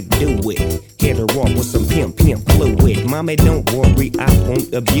just might do it. Hit her off with some pimp fluid. Mommy, don't worry, I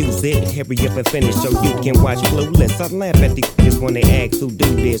won't abuse it. Hurry up and finish so you can watch Clueless. I laugh at these kids when they ask who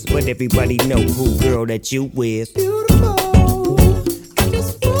do this, but everybody know who girl that you is. Beautiful.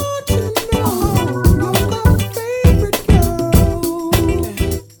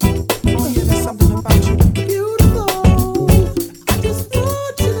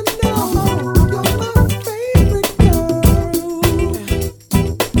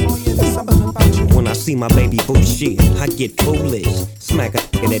 See my baby boo shit, I get foolish. Smack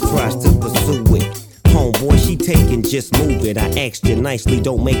a that tries to pursue it. Homeboy, she taking, just move it. I asked you nicely,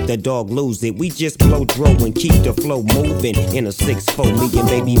 don't make the dog lose it. We just blow dro and keep the flow moving. In a 6'4", me and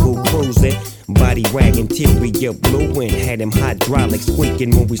baby boo cruising. Body wagging, interior blueing. Had him hydraulic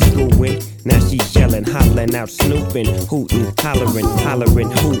squeaking when we screwing. Now she's yelling, hollering out, snooping, hooting,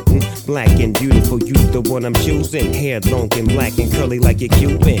 hollering, hooting. Black and beautiful, you the one I'm choosing. Hair long and black and curly like a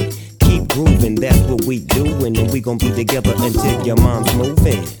Cuban. Keep grooving, that's what we doing, and we gon' be together until your mom's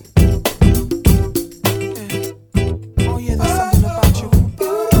moving.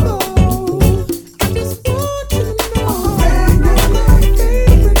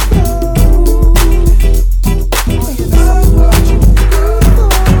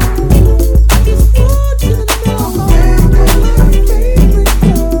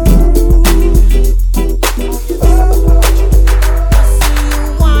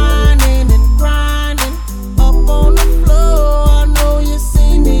 Up on the floor,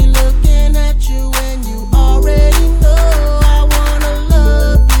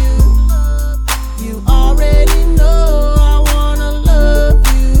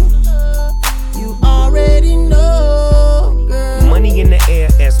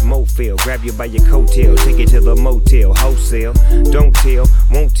 motel. Grab you by your coattail, take you to the motel, wholesale. Don't tell,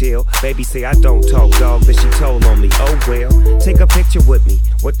 won't tell. Baby say I don't talk, dog, then she told on me. Oh well, take a picture with me.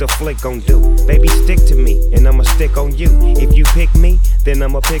 What the flick gon' do? Baby, stick to me, and I'ma stick on you. If you pick me, then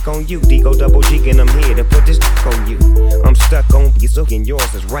I'ma pick on you. D-Go double G, and I'm here to put this on you. I'm stuck on you, so and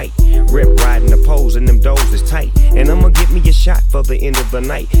yours is right. Rip riding the poles, and them doors is tight. And I'ma get me a shot for the end of the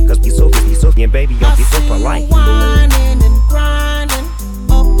night. Cause be so, and baby, don't be so polite. Whining and grinding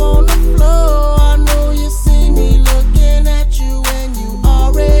up on the floor. I know you see me looking at you, and you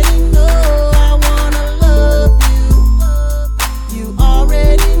already know I wanna love you. You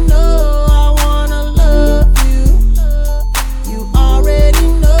already know I wanna love you. You already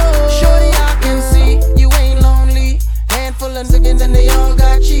know. Shorty, I can see you ain't lonely. Handful of niggas and they all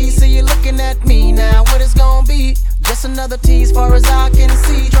got cheese. So you're looking at me now. What it's gonna be? Just another tease, far as I can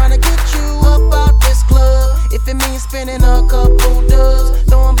see. Trying to get you up out this club. If it means spending a couple dubs,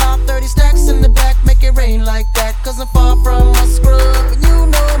 throwing about 30 stacks in the back, make it rain like that. Cause I'm far from a scrub. And you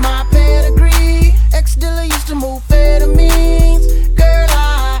know my pedigree. Ex-dealer used to move amphetamines. Girl,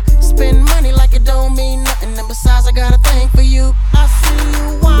 I spend money like it don't mean nothing. And besides, I got a thing for you. I see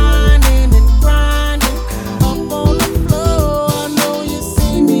you whining and grinding up on the floor. I know you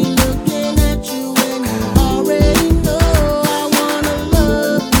see me looking at you, and you already know I wanna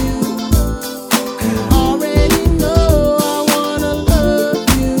love you. You already know I wanna love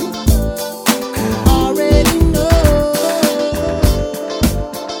you. You already know.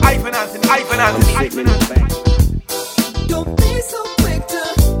 Ivan Anthony. Don't be so quick to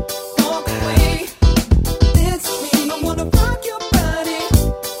walk away. Dance with me. I wanna rock your body.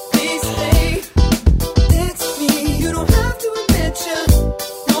 Please stay. Dance with me. You don't have to admit you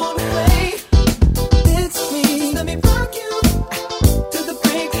want away. Dance with me. Just let me rock you to the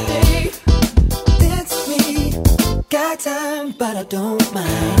break of day. Dance with me. Got time, but I don't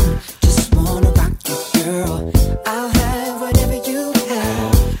mind. Just wanna rock you, girl. I'll have whatever you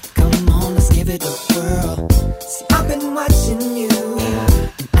have. Come on, let's give it a whirl. See, I've been watching you,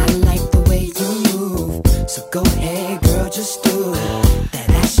 and I like the way you move. So go ahead, girl, just do that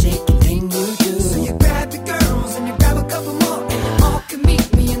ass shaking thing you do. So you grab your girls and you grab a couple more, and you all can meet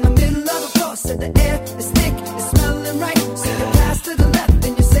me in the middle of the floor. So the air is thick, it's smelling right. So you pass to the left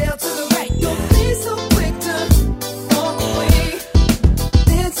and you sail to the right. Don't be so quick to walk away.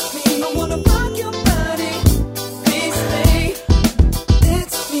 Dance with me. I wanna rock your body. Please stay.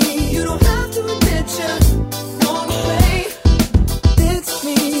 Dance with me. You don't have to admit you want away. Dance with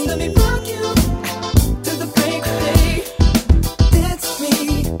me. Just let me rock you to the break of day. Dance with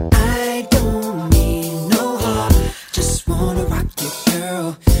me. I don't mean no harm. Just wanna rock you, girl.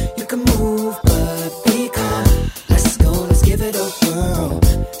 You can move, but be calm. Let's go, let's give it a whirl.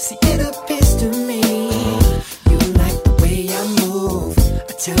 See, it appears to me you like the way I move.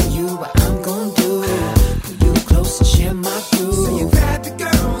 I tell you what I'm gonna do. Pull you close and share my groove. So you grab your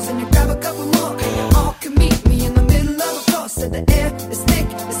girls and you grab a couple more, and you all can meet me in the middle of the floor. So the air is thick,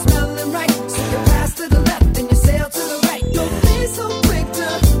 it's smelling right. So you pass to the left and you sail to the right. Don't be so quick to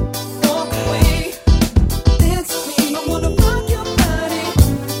walk away. Dance with me. I wanna rock your body.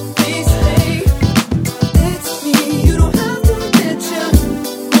 Please stay. Dance with me. You don't have to admit you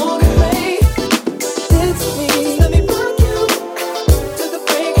want away. Dance with me. Let me rock you to the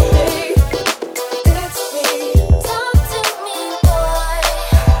break of day. Dance with me. Talk to me, boy.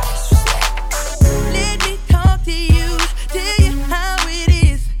 Let me talk to you, tell you how it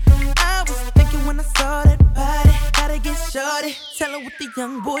is. I was thinking when I saw that body, gotta get shorty. Tell her what the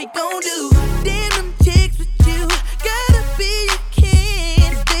young boy gon' do. Damn them chicks with you, gotta be a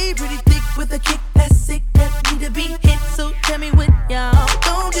kid. They pretty thick with a kick that's sick, that need to be hit. So tell me what y'all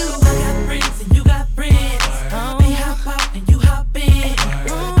gon' do. I got friends and you got friends. They hop out and you hop in.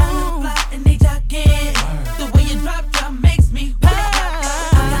 I look fly and they jogging. The way you drop makes me pop. I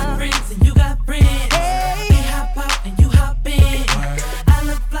got friends and you got friends. They hop out and you hop in. I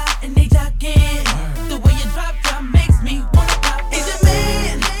look fly and they jogging. The way you drop makes me wanna pop. Is your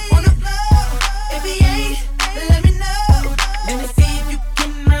man on the floor? If he ain't, let me know. Let me see if you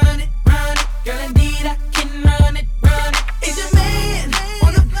can run it, run it. Girl, indeed I can run it, run it. Is your man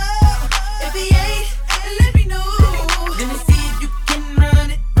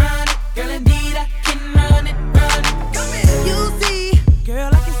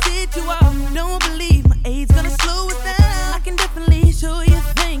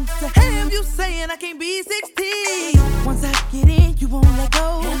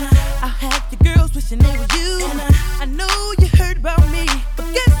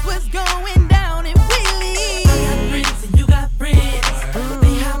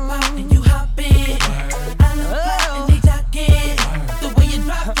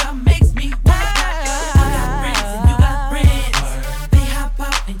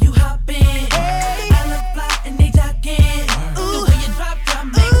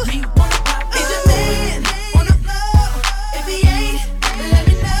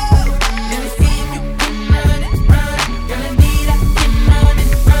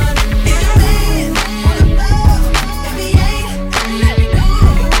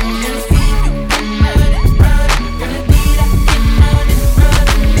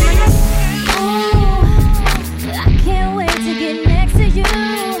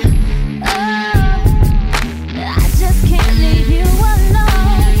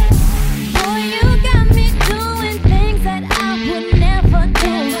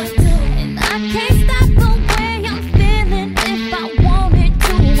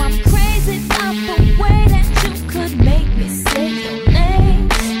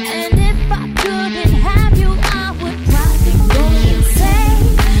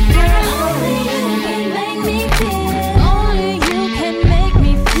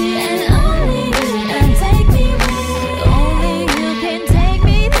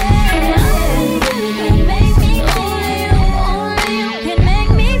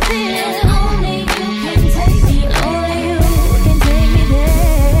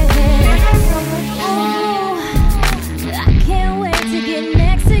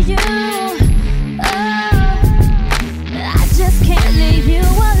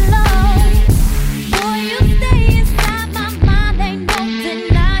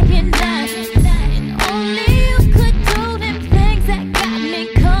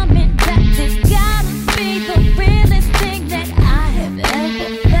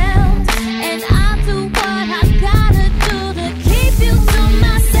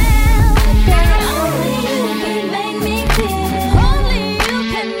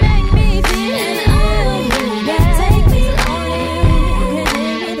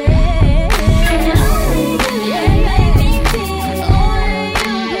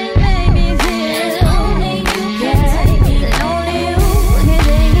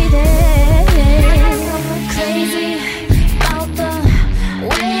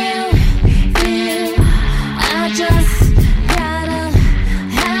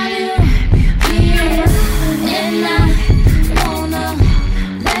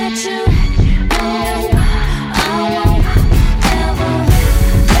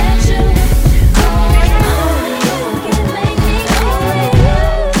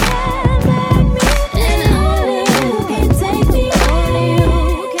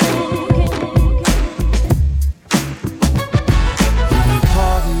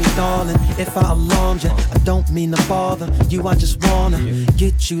darling, if I alarmed you, I don't mean to bother you. I just wanna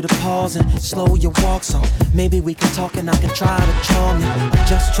get you to pause and slow your walk, so maybe we can talk and I can try to charm you. I'm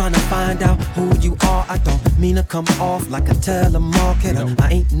just trying to find out who you are. I don't mean to come off like a telemarketer. I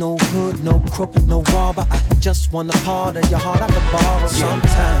ain't no hood, no crook, no robber. I just want a part of your heart I could borrow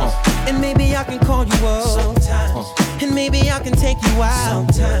sometimes. And maybe I can call you up sometimes. And maybe I can take you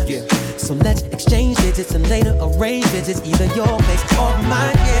out sometimes. So let's exchange digits and later arrange visits, either your place or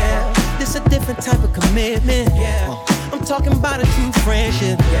mine. Yeah, this a different type of commitment. I'm talking about a true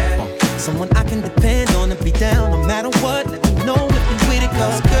friendship. Someone I can depend on and be down no matter what. Let me know if you're with it,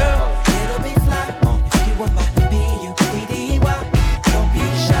 cause girl, it'll be fly if you want my B-U-D-D-Y. Don't be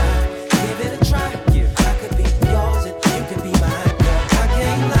shy, give it a try. I could be yours and you can be mine, girl. I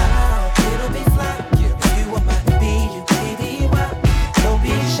can't lie, it'll be fly if you want my B-U-D-D-Y. Don't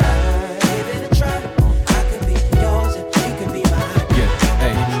be shy, give it a try. I could be yours and you can be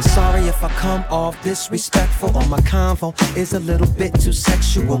mine. Sorry if I come off disrespectful or my convo is a little bit too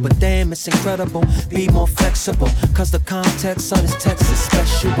sexual, but damn, it's incredible. Be more flexible, cause the context of this text is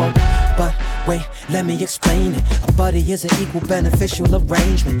special. But wait, let me explain it. A buddy is an equal beneficial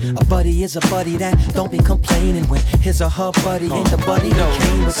arrangement. A buddy is a buddy that don't be complaining when his or her buddy ain't the buddy that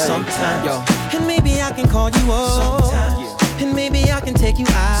came with sometimes. And maybe I can call you up, and maybe I can take you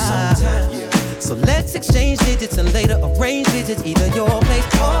out. So let's exchange digits and later arrange visits, either your place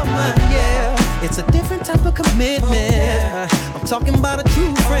or mine. Yeah, it's a different type of commitment. I'm talking about a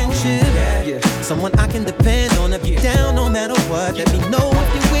true friendship. Someone I can depend on if you're down no matter what. Let me know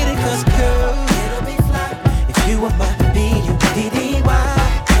if you're with it, cause girl, it'll be fly if you are my B-U-D-D-Y.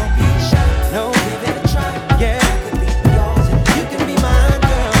 Don't be shy, no, give it a try. Yeah, I could be yours and you can be mine,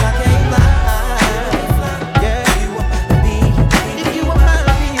 girl. I can't lie. Yeah, if you are my B-U-D-D-Y. If you are my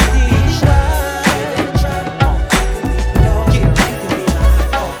B-U-D-D-Y.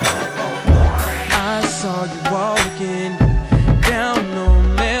 I saw you walking down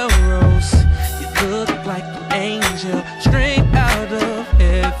on Melrose. You look like an angel straight out of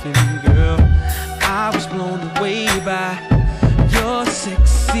heaven, girl. I was blown away by your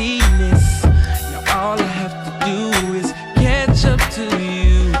sexiness. Now all I have to do is catch up to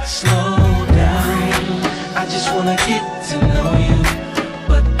you. Slow down, I just wanna get to know you.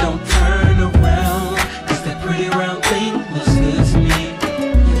 But don't turn around, cause that pretty round thing looks good to me.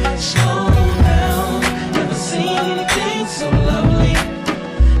 Slow down, never seen anything so lovely.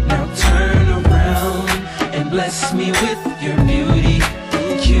 Now turn around and bless me with your beauty,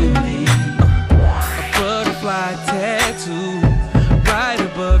 cutie. A butterfly tattoo right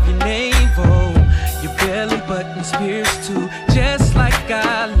above your navel. Your belly button's pierced too, just like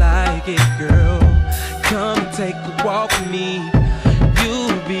I like it, girl. Come and take a walk with me.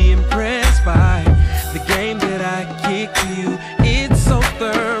 You'll be impressed by the game that I kick to you. It's so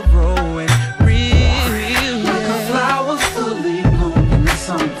thorough and real. Like a flower fully blown in the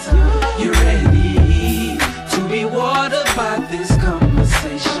summertime. You're ready to be watered by this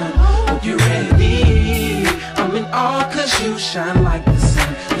conversation. Hope you're ready. I'm in awe cause you shine like the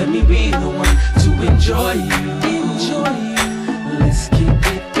sun. Let me be the one to enjoy you. Let's keep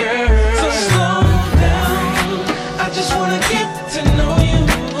it, girl. So slow down, I just wanna get to know you.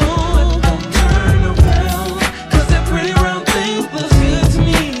 But don't turn around, cause that pretty round thing looks good to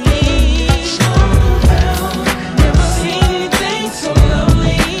me. Slow down, never seen anything so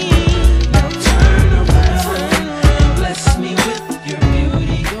lovely. Now turn around and bless me with your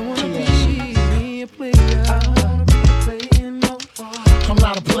beauty. Don't wanna be a player, I don't wanna be playing no more. I'm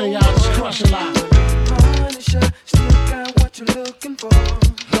not a player, I just crush a lot. Punisher, still got what you're looking for.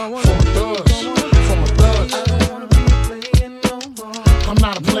 From a thug. I don't wanna be playing no more. I'm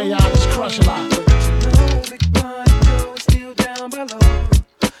not a player, I just crush a lot. Big Pun Joe is still down below.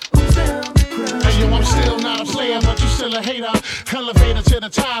 Who's down the crowd? Hey yo, I'm still not a player, but you still a hater. Elevator to the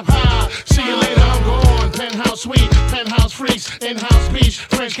top high. See you later, I'm gone. Penthouse suite, penthouse freaks, in-house beach,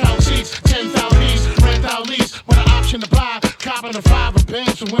 French couch seats, 10,000 east, rent out lease, with an option to buy. Copping a 5 of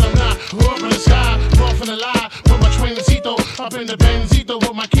Benz, and when I'm not, up in the sky, off in the lie, with my twincito, up in the Benzito,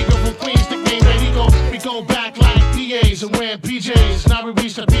 with my Kiko from Queens, nickname Rico. We go back like PAs and wearing PJs. Now we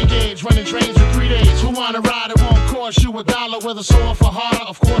reach the P gauge, running trains for 3 days. Who wanna ride? It won't cost you $1. Whether sore for harder,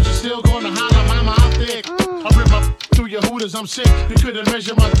 of course you're still gonna holler. Mama, I'm thick. I rip up through your hooters, I'm sick. You couldn't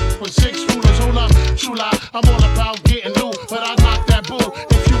measure my with 6 rulers. Hold up, true lie, I'm all about getting new, but I knock that bull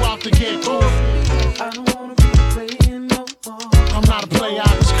if you out to get cool. I don't wanna be playing no more. I'm not a player,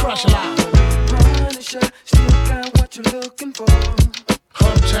 I just crush a lot. Punisher, still got what you're looking for.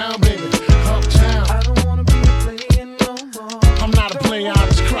 Uptown, baby, uptown. I don't wanna be playing no more. I'm not a player, I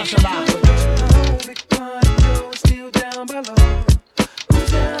just crush a lot. Big Pun Joe is still down below.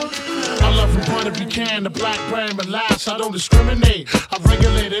 Who's down? want if you can. The black brand, but last, I don't discriminate. I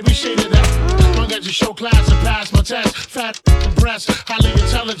regulate every shade of that. Long as you show class and pass my test. Fat breasts, highly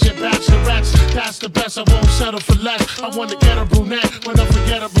intelligent bachelorettes. That's the best, I won't settle for less. I want to get a brunette with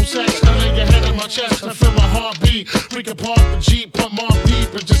unforgettable sex. I lay your head on my chest, I feel my heartbeat. We can park the Jeep, pump more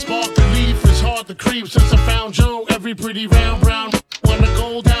deep, and just spark the leaf. It's hard to creep since I found Joe. Every pretty round brown wanna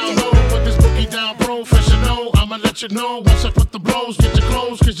go down low. Put this boogie down professional. I'ma let you know once I put the blows. Get your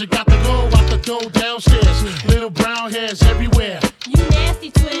clothes, cause you got to go out the door downstairs. Little brown hairs everywhere. You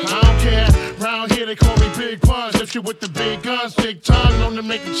nasty twin. I don't care. Round here they call me Big Puns. If you with the big guns, big tongue, known to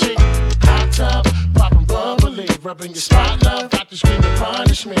make a chick hot tub, poppin' bubbly, rubbing your spot, love. Got to scream and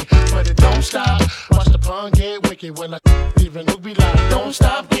punish me, but it don't stop. Watch the pun get wicked when I even look be like, don't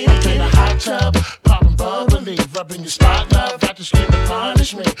stop, get in a hot tub, poppin' bubbly, rubbing your spot, love. Got to scream and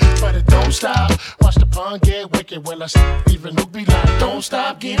punish me, but it don't stop. Watch the pun get wicked when I even look be like, don't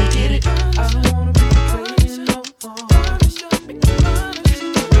stop, get it, get it. I don't wanna be crazy no more.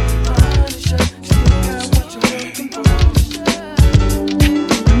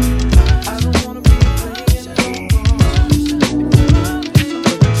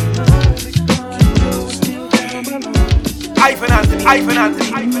 Ivan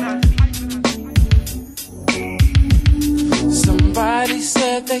Anthony. Somebody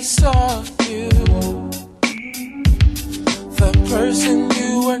said they saw you. The person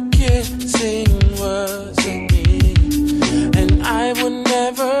you were kissing wasn't me, and I would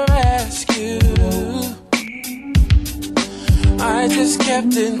never ask you. I just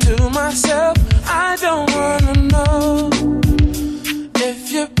kept it to myself. I don't wanna know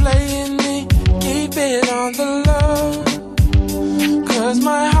if you're playing me. Keep it on the low. 'Cause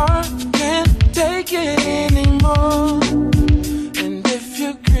my heart can't take it anymore. And if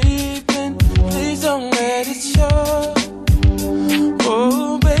you're creeping, please don't let it show.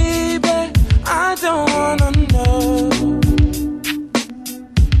 Oh baby, I don't wanna know.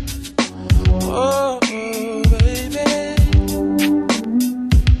 Oh baby,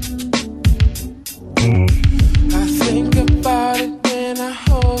 I think about it when I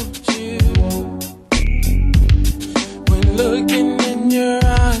hold you. When looking in your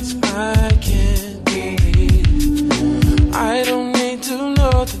eyes, I can't believe. I don't need to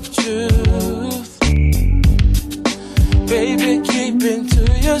know the truth. Baby, keep it to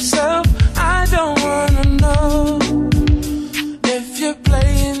yourself. I don't wanna know if you're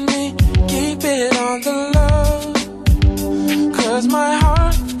playing me. Keep it on the low. 'Cause my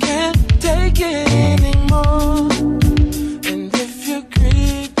heart can't take it anymore. And if you're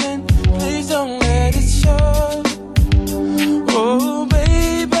creeping, please don't let it show. Oh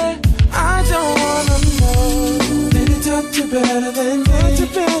baby, I don't wanna know. Baby, touch you better than me. Touch you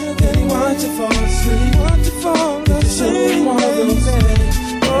better than me. Want to fall asleep. Want to fall asleep.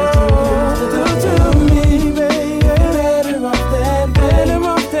 Oh, do me, baby. Better off that way.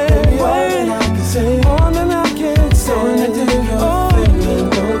 More than I can say. More than I can say. Oh,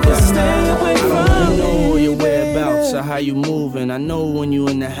 just stay away from me. I know your whereabouts or how you moving. I know when you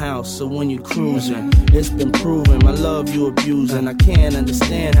in the house or when you cruising. It's been proven, my love you abusing. I can't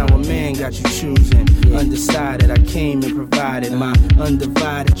understand how a man got you choosing. Undecided, I came and provided my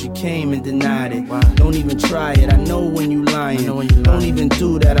undivided. You came and denied it. Don't even try it, I know when you lying. Don't even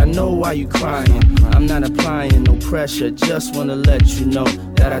do that, I know why you crying. I'm not applying no pressure, just wanna let you know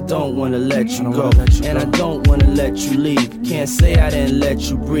that I don't wanna let you go. And I don't wanna let you leave. Can't say I didn't let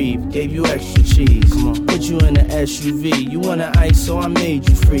you breathe. Gave you extra cheese, put you in the SUV. You wanna ice, so I made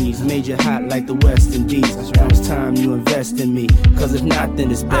you freeze. Made you hot like the West Indies. Now it's time you invest in me, 'cause if not,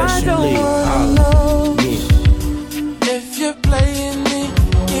 then it's best you leave. If you're playing me,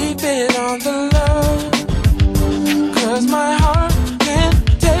 keep it on the low. 'Cause my heart can't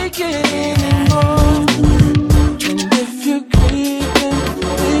take it anymore. And if you're creeping,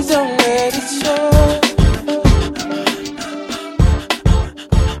 please don't let it show.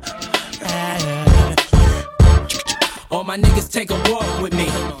 All my niggas take a walk with me.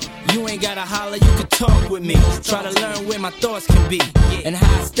 You ain't gotta holler, you can talk with me. Try to learn where my thoughts can be and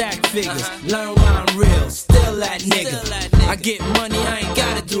how I stack figures. Learn why I'm real, still that nigga. I get money, I ain't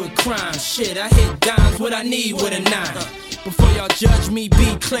gotta do a crime. Shit, I hit dimes, what I need with a 9. Before y'all judge me,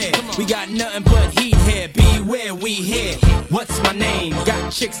 be clear. We got nothing but heat here. Beware, we here. What's my name?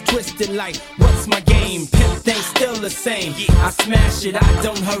 Got chicks twisted like, what's my game? Pimp thing still the same. I smash it, I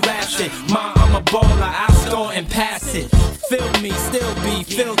don't harass it. I'm a baller, I score and pass it. Feel me, still be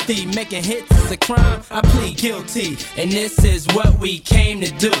filthy. Making hits is a crime, I plead guilty. And this is what we came to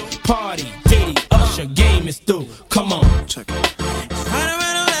do. Party, Diddy, Usher, game is through. Come on, check it. It's right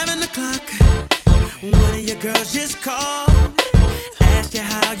around 11 o'clock. One of your girls just called. Ask you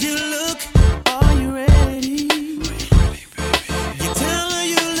how you look.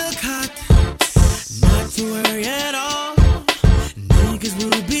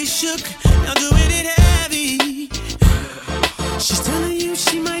 seems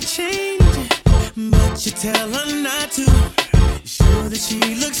she might change, but you tell her not to. Sure that she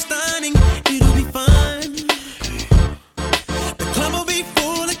looks stunning, it'll be fun. The club will be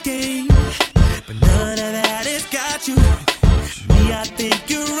full of game, but none of that has got you. Me, I think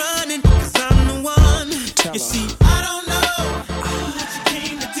you're running, 'cause I'm the one. You see, I don't know what you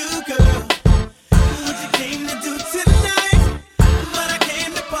came to do, girl. What you came to do tonight, but I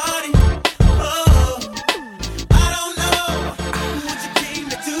came to party. Oh, I don't know what you came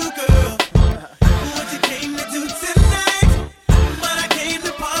to do, girl. What you came to do tonight, but I came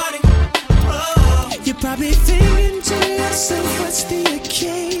to party. Oh, you're probably thinking to yourself, what's the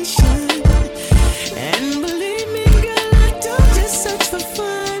occasion? And believe me, girl, I don't just search for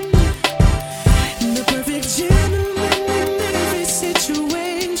fun. The perfect gentleman in every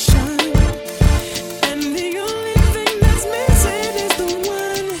situation. And the only thing that's missing is the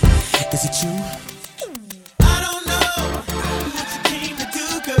one. Is it you? I don't know what you came to do,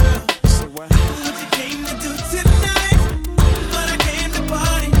 girl. What you came to do tonight, but I came to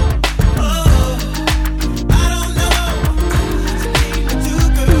party. Oh, I don't know what you came to do,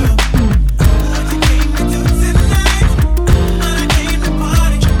 girl. What you came to do tonight, but I came to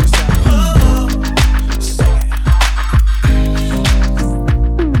party. Oh,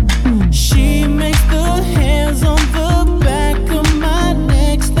 she makes the hands on the back of my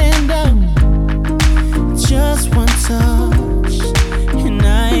neck stand up. Just one touch, and I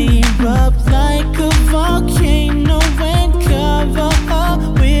erupt like a volcano and cover up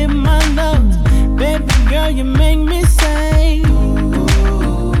with my love. Baby girl, you make me say,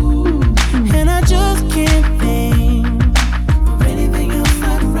 and I just can't think of anything else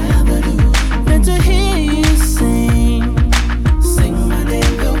I'd rather do than to hear you sing my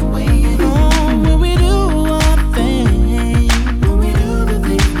name the way you do. When we do our thing, when we do the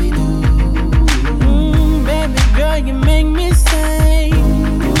things we do. Baby girl, you make me say,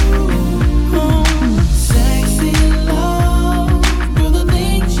 sexy love, girl, the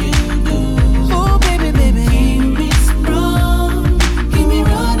things you do. Oh, baby, baby, keep me sprung, keep me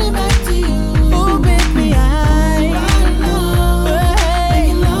running back to you. Oh, baby, I love,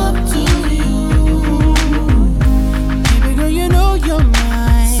 making love to you. Baby girl, you know you're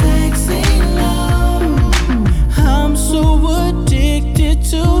mine. Sexy love, I'm so addicted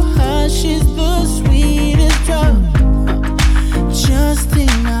to her. She's the sweetest drug. Just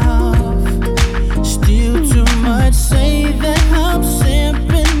enough, still too much. Say that I'm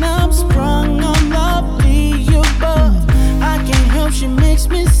simping, I'm sprung on lovely above. I can't help, she makes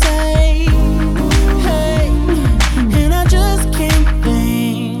me say, hey, and I just can't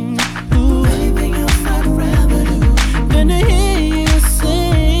think anything else I'd rather do than to hear you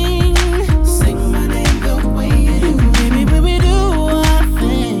sing my name the way you do. Baby, when we do our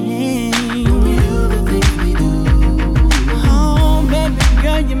thing, when we do the things we do. Oh, baby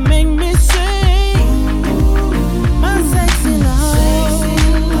girl, you make me sing my sexy love.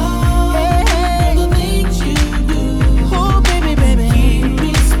 Hey, the things you do. Oh, baby, baby, keep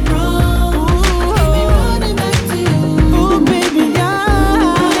me sprung, keep me running back to you. Oh, baby, I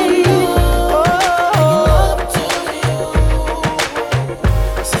love to you.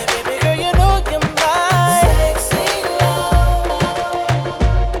 Say, baby girl, you know you're my sexy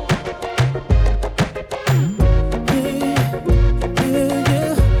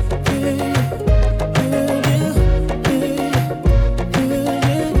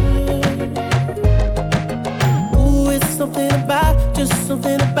Ooh, it's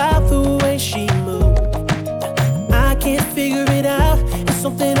something about the way she moves. I can't figure it out. It's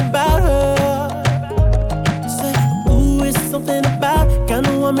something about her. Say, ooh, it's something about kind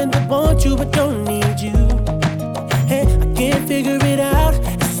of woman that wants you but don't need you. Hey, I can't figure it out.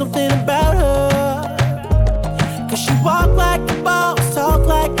 It's something about her. 'Cause she walk like a boss, talk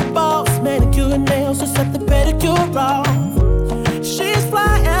like a boss, manicure and nails, just set the pedicure off. She's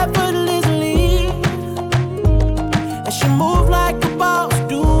fly effortlessly, and she move like a boss,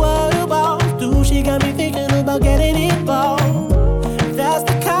 do what a boss do. She got me thinking about getting involved. That's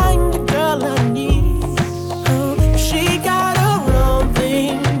the kind of girl I need. She got her own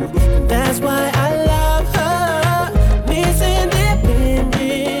thing, that's why I love her. Miss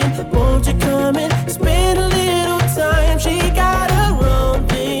Independent, won't you come and spend a little time? She got her own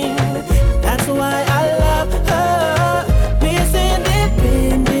thing, that's why I love her. Miss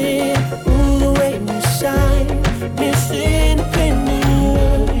Independent, ooh, the way you shine. Miss Independent,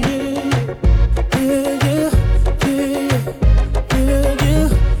 yeah, yeah, yeah, yeah, yeah, yeah,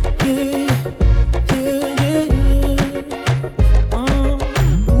 yeah,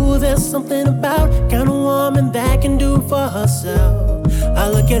 yeah. Ooh, there's something about kind of woman that can do for herself. I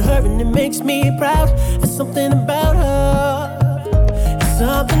look at her and it makes me proud. There's something about her. It's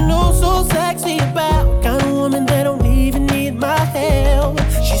so sexy about. Kind of woman that don't even need my help.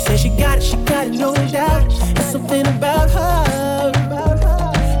 She said she got it, no doubt. There's something about her.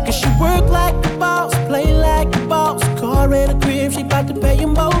 Cause she work like a boss, play like a boss. Car and a crib, she bout to pay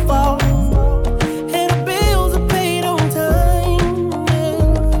them both off. And her bills are paid on time.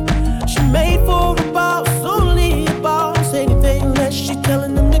 Yeah. She made for a boss, only a boss. Anything less, she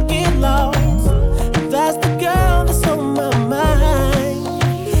telling them to get lost. That's the girl that's on my mind.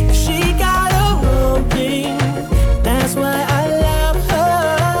 She got her own thing. That's why I love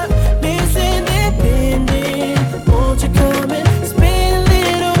her. Miss Independent. Won't you come and spend a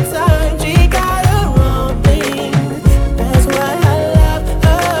little time? She got her own thing. That's why I love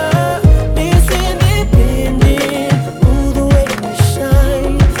her. Miss Independent. Ooh, the way you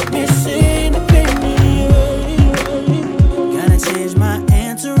shine. Miss Independent. Gotta change my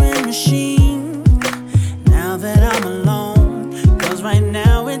answering machine now that I'm alone. Cause right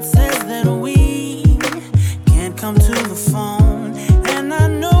now it says that we can't come to the phone. And I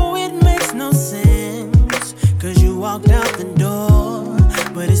know it makes no sense, cause you walked out the door.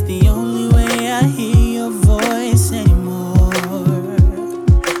 But it's the only way I hear your voice anymore.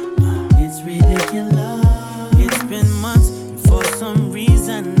 It's ridiculous. It's been months, and for some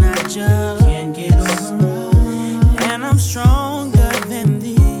reason I just can't get over it. And I'm stronger than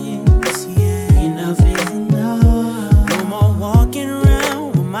this, yeah. Enough is enough. No more walking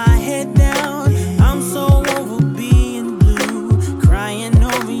around with my head down. I'm so over being blue, crying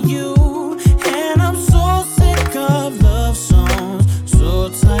over you. And I'm so sick of love songs, so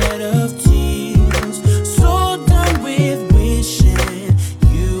tired of tears, so done with wishing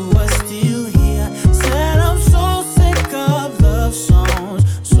you were still here. Said I'm so sick of love songs,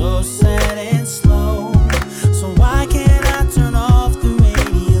 so sad and slow. So why can't I turn off the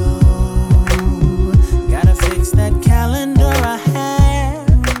radio? Gotta fix that calendar I have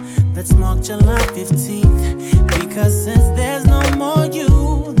that's marked July 15th. Because since there's no more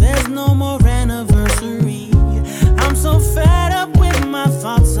you, there's no more anniversary. I'm so fed up with my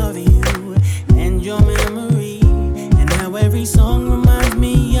thoughts of you and your memory, and how every song reminds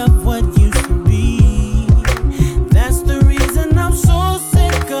me of what used to be. That's the reason I'm so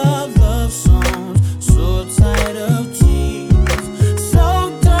sick of love songs, so tired of tears,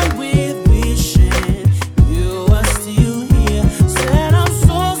 so done with wishing you were still here. Said I'm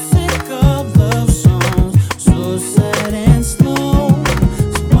so sick of love songs, so sad and slow.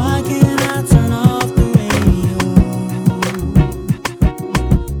 So why can't I turn off the radio?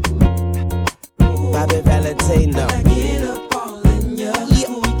 Bobby Valentino. Get up all in ya.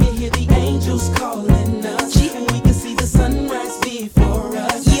 We can hear the angels calling us. And we can see the sunrise before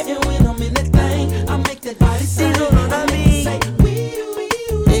us. And when I'm in that thing, I make that body say, say,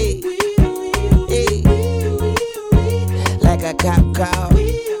 Hey, hey, like a cop call.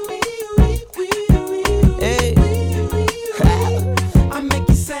 Hey, I make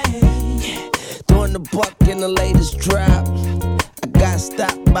you say, throwing the buck in the latest drop. I got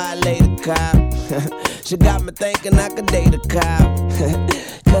stopped by a lady cop. She got me thinking I could date a cop.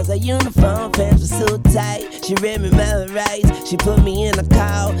 Cause her uniform pants were so tight. She read me my rights. She put me in a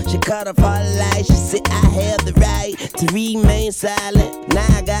call. She cut off all the lights. She said I have the right to remain silent. Now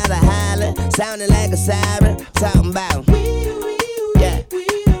I gotta holler, sounding like a siren. Talking about yeah,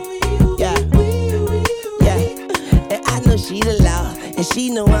 yeah, yeah. And I know she the law, and she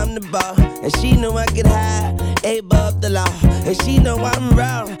know I'm the ball, and she know I get high, above the law, and she know I'm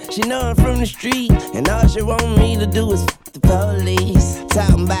wrong. She know I'm from the street, and all she want me to do is f the police.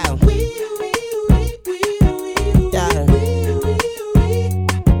 Talking about yeah,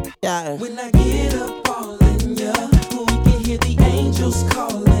 yeah. when I get up all in ya, we can hear the angels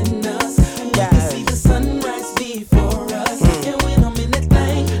calling us. And we can see the sunrise before us. And when I'm in that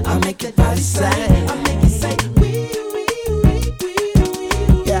thing, I make that body say, I make it say,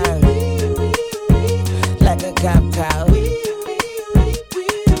 yeah, like a cop call.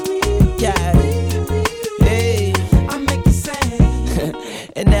 Yeah, hey. I make it say.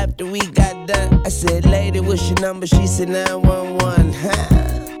 And after we got done, I said, lady, what's your number? She said 911.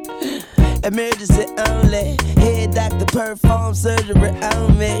 Emergency only. Head doctor perform surgery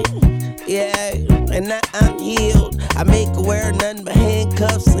on me. Yeah, and now I'm healed. I make her wear nothing but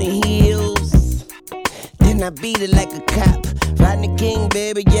handcuffs and heels. Then I beat it like a cop. Rodney King,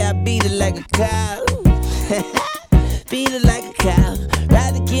 baby, yeah, I beat it like a cop. Beat it like a cop.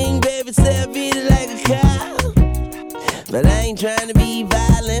 Rodney King, baby, say I beat it like a cop. But I ain't trying to be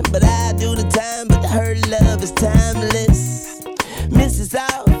violent, but I do the time. But her love is timeless. Mrs.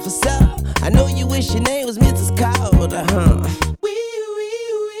 Officer, I know you wish your name was Mrs. Calder, huh?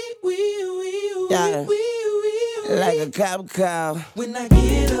 Yeah, like a call. When I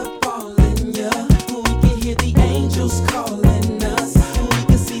get up all in ya, we can hear the angels calling us. We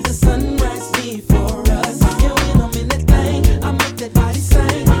can see the sunrise before us. And when I'm in that thing, I make that body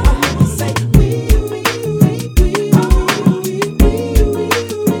sing. I make it say,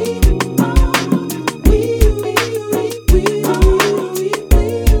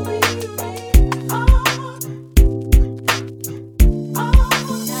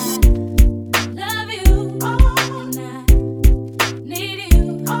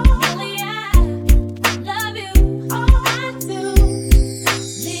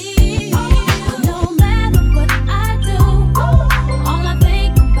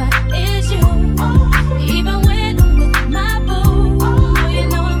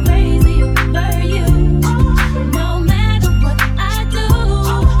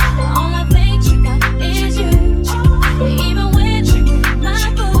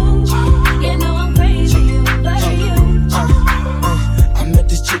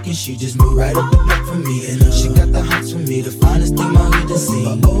 she just moved right up the block for me. And she got the hots for me, the finest thing my hood has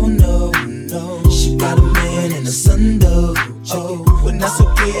seen. But oh no, no, she got a man and a son though. Oh, but that's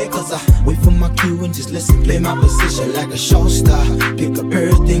okay, cause I wait for my cue and just listen, play my position like a show star. Pick up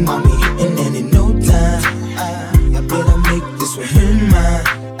everything, mommy, and then in no time I better make this with him mine.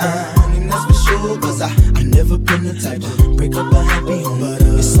 And that's for sure, cause I never been the type to break up a happy home. But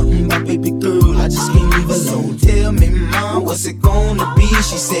it's something about baby girl, I just can't leave alone. Tell me, mom, what's it gonna be?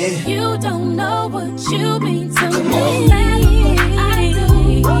 She said, you don't know what you mean to come me. on. I do.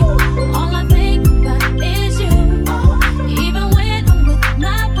 All I think about is you. Even when I'm with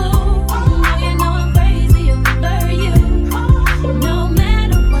my boo, you know I'm crazy over you. No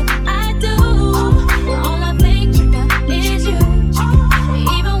matter what I do, all I think about is you.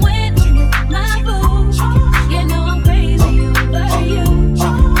 Even when I'm with my boo, you know I'm crazy over you.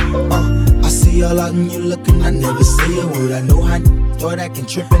 I see y'all out and you looking, I never say a word. I know how thought I can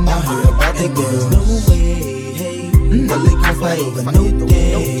trip and I heard about that girl. No way, hey, no they gon' fight over no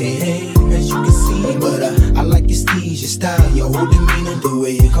day, hey, as you can see. But I like your steez, your style, your whole demeanor, the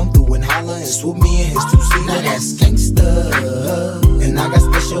way you come through and holler and swoop me in his two-seater. Now that's gangsta, and I got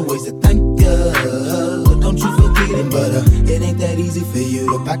special ways to thank ya. Don't you forget it, but it ain't that easy for you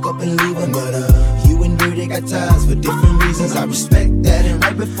to back up and leave him. But you and her, they got ties for different reasons. I respect that. And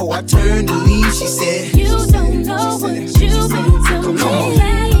right before I turned to leave, she said, you don't know what you mean to me.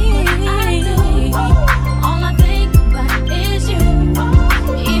 I do. All I think about is you.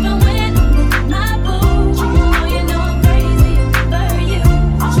 Even when I'm with my boo, you know I'm crazy over you.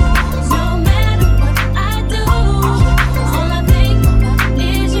 No matter what I do, all I think about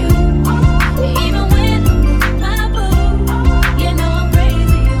is you. Even when I'm with my boo, you know I'm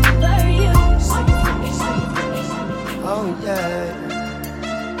crazy over you. Oh yeah.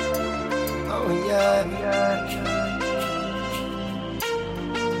 Oh yeah.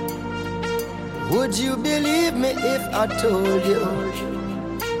 Would you believe me if I told you?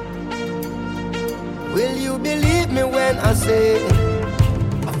 Will you believe me when I say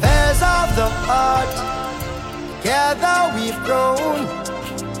affairs of the heart, together we've grown,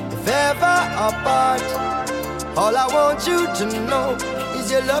 if ever apart. All I want you to know is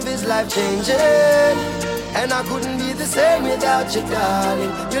your love is life-changing, and I couldn't be the same without you,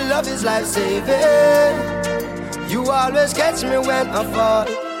 darling. Your love is life-saving. You always catch me when I fall.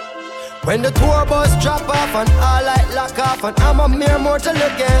 When the tour bus drop off and all light lock off, and I'm a mere mortal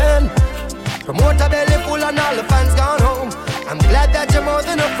again. Promoter belly full and all the fans gone home. I'm glad that you're more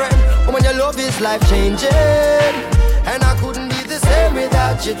than a friend. Oh, when your love is life-changing, and I couldn't be the same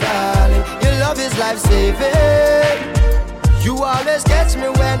without you, darling. Your love is life-saving. You always catch me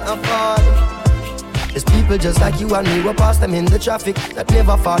when I fall. There's people just like you and me, we pass them in the traffic, that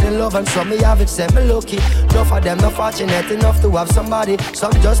never fall in love, and some me have it, said me lucky. Enough of them not fortunate enough to have somebody.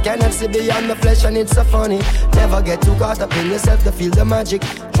 Some just cannot see beyond the flesh, and it's so funny. Never get too caught up in yourself to feel the magic.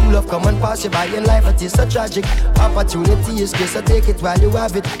 True love come and pass you by in life, it is so tragic. Opportunity is scarce, so take it while you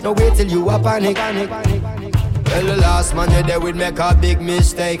have it. Don't wait till you are panic. Well, the last man you there would make a big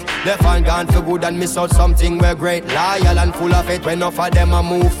mistake. Left and gone for good and miss out something we're great. Loyal and full of it when enough of them a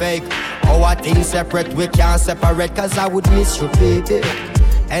move fake. Our things separate, we can't separate, cause I would miss you, baby.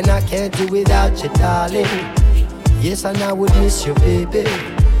 And I can't do without you, darling. Yes, and I would miss you, baby.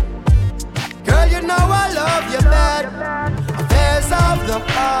 Girl, you know I love you bad. Affairs of the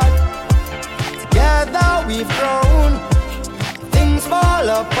heart, together we've grown. Things fall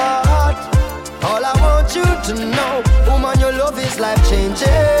apart. All I want you to know, woman, your love is life-changing,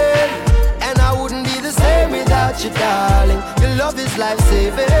 and I wouldn't be the same without you, darling. Your love is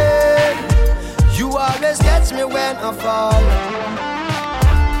life-saving. You always catch me when I fall.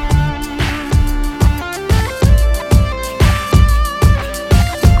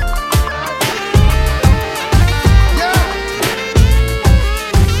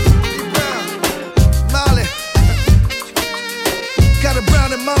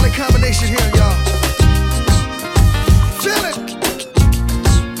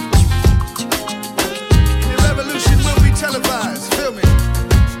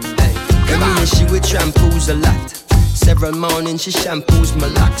 a lot. Several mornings she shampoos my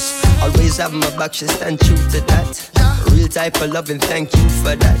locks. Always have my back, she stand true to that. Real type of loving, thank you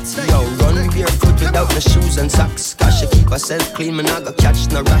for that. Yo, run barefoot without no shoes and socks. Cause she keep herself clean, man, I go catch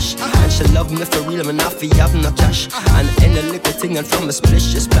no rush. And she love me for real, man, I fi have no cash. And any little thing and from a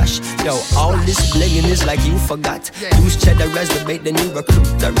splish, she splash. Yo, all this blinging is like you forgot. Use cheddar as the bait, then you recruit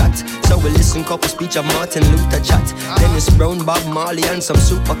the rat. So we listen couple speech of Martin Luther chat. Dennis Brown, Bob Marley and some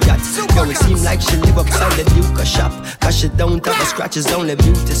super cats. Yo, it seem like she live upside the Duke shop. Cause she don't have a scratch, it's only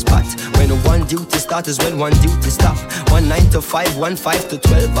beauty spot. When one duty start is when one duty stop. 1 9 to 5, 1 5 to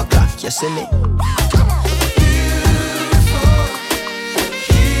 12 o'clock, you see me?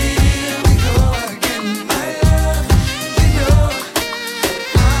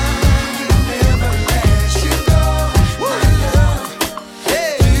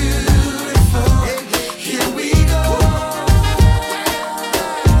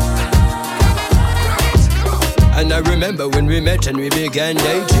 And I remember when we met and we began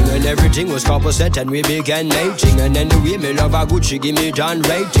dating, and everything was composite and we began mating. And then the way me love her good, she give me John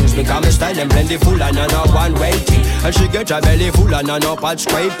ratings. Become a style and plentiful and no one waiting. And she get her belly full and no pot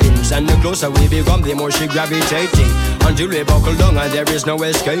scrapings. And the closer we become, the more she gravitating. Until we buckle down and there is no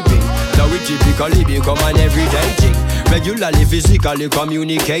escaping. Now we typically become an everyday thing. Regularly, physically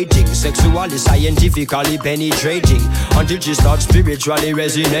communicating. Sexually, scientifically penetrating. Until she starts spiritually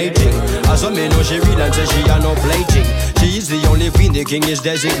resonating. As I may know she real and say she are no plating. She is the only queen the king is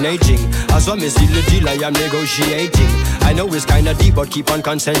designating. As I may see the deal I am negotiating. I know it's kinda deep but keep on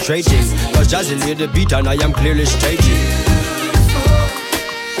concentrating. Cause Jazzy lay the beat and I am clearly stating.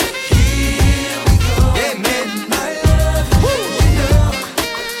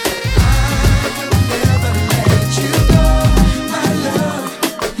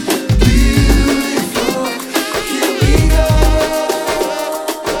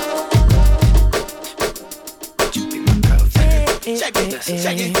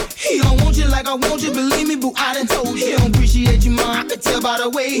 Check it. He don't want you like I want you, believe me, boo, I done told you. He don't appreciate you, ma, I can tell by the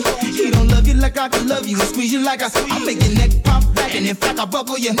way. He don't love you like I can love you, and squeeze you like I make your neck pop back, and in fact I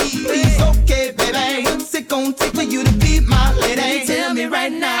buckle your knee. Please, okay, baby, what's it gonna take for you to be my lady? Tell me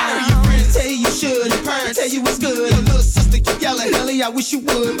right now. Your friends tell you should, your parents tell you it's good. Your little sister keep yelling, Ellie, I wish you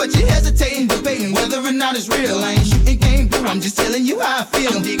would, but you hesitating, debating whether or not it's real. I ain't shooting game, boo, I'm just telling you how I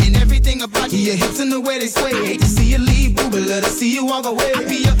feel. I'm digging everything about you, your hips and the way they sway. Hate to see you leave, boo, but let us see you walk away. I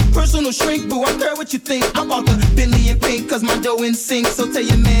be your personal shrink, boo, I care what you think. I bought the Bentley in pink, cause my dough in sync. So tell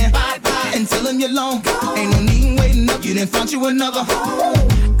your man, bye-bye, and tell him you're long. Ain't no need in waiting up, you done found you another.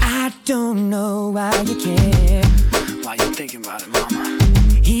 I don't know why you care. Why you thinking about it, mama?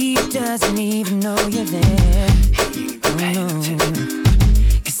 He doesn't even know you're there. He ain't paying attention.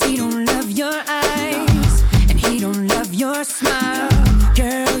 Cause he don't love your eyes, and he don't love your smile.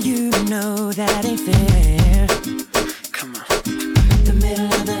 Girl, you know that ain't fair. Come on. The middle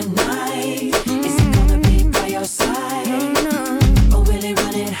of the night, is he gonna be by your side? No. Or will he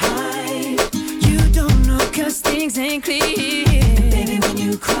run it high? You don't know cause things ain't clear. Baby, when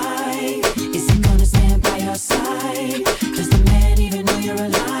you cry, is he gonna stand by your side? Does the man even know you're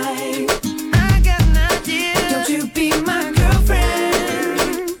alive? I got an idea. Don't you be my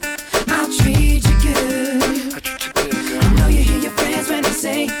girlfriend, I'll treat you good. I know you hear your friends when they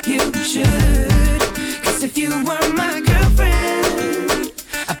say you should. Cause if you were my girlfriend,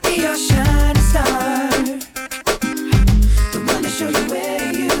 I'd be your shining star, the one to show you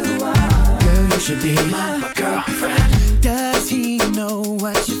where you are. Girl, you should be my girlfriend. Does he know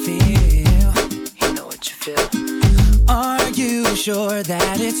what you feel? He know what you feel. Are you sure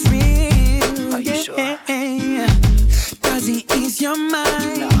that it's real? Are you sure? Does he ease your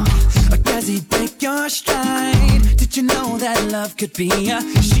mind? Or does he break your stride? Did you know that love could be a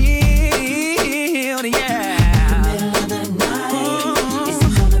shield? Yeah. The middle of the night, is he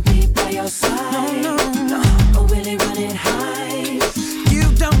gonna be by your side? No. Or will he run it high? You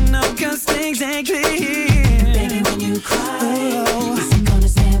don't know cause things ain't clear. Baby, when you cry, is he gonna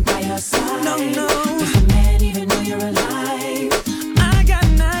stand by your side? No. Does the man even know you're alive? I got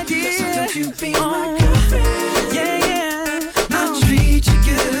an idea. So don't you be my girlfriend? Yeah. I'll treat you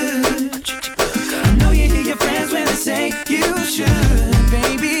good. I know you hear your friends when they say you should,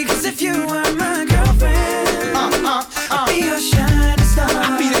 baby. Cause if you were my girlfriend, I'd be your shining star.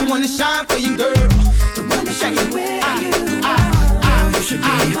 I be the one to shine for you, girl. The one to show you where you are. You should be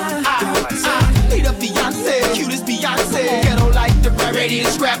my girlfriend. Need a fiance, cutest Beyonce. Ghetto like the bright radiant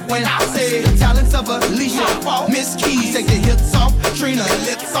scrap when I say the talents of Alicia, Miss Keys. Take the hips off, Trina,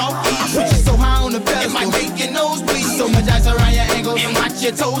 lips off. Put you so high on the pedestal, it might make your nose bleed. So much ice around your ankles and watch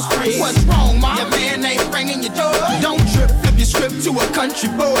your toes freeze. What's wrong, ma? Your man ain't ringing your door. Don't trip, flip your script to a country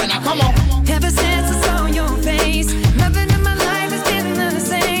boy. Now come on. Ever since I saw your your face. Nothing in my life is getting the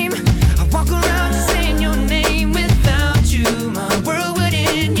same. I walk around just saying your name. Without you, my world would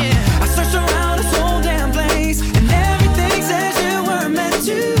end, yeah. I searched around this whole damn place, and everything says you were meant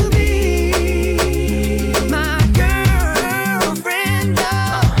to be my girlfriend.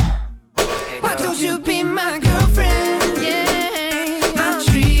 Oh, why don't you be my girlfriend? Yeah, I'll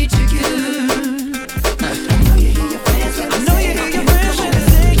treat you good. I know you hear your friends when they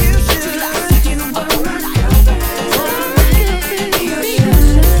say you should. You know what?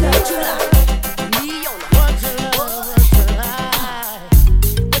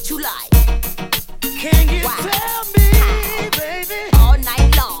 What you like? Can you tell me, baby? All night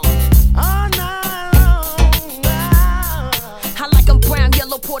long. All night long. I like 'em brown,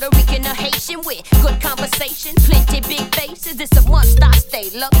 yellow, Puerto Rican, or Haitian with good conversation, plenty big faces. It's a must I stay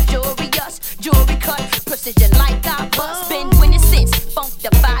luxurious, jewelry cut, precision like I bust. Been winning since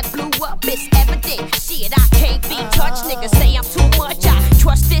Funkified blew up. It's evident, shit I can't be touched. Niggas say I'm too much. I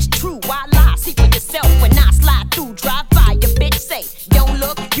trust this true. Why lie? See for yourself when I slide through. Drive by your bitch say, don't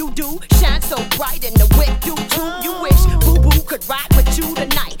look, you do. Shine so bright in the whip, you too. You wish Boo Boo could ride with you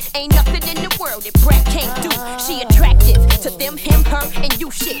tonight. Ain't nothing in the world that Brett can't do. She attractive to them, him, her, and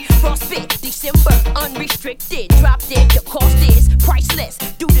you shit. Frostbit, December, unrestricted. Drop dead, the cost is priceless.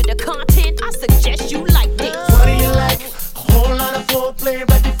 Due to the content, I suggest you like this. What do you like? A whole lot of foreplay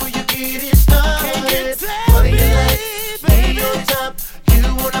right before you get it started. What do you like? Be on top. You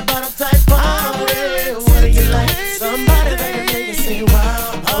want a bottom type party. What do you like? Somebody that can make you say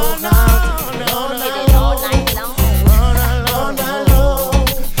wow. All night long.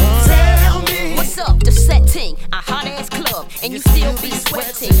 Tell me. What's up, the setting? A hot ass club, and you still be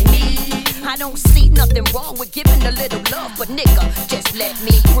sweating me. I don't see nothing wrong with giving a little love, but nigga, just let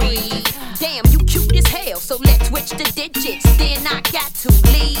me breathe. Damn, you cute as hell, so let's switch the digits. Then I got to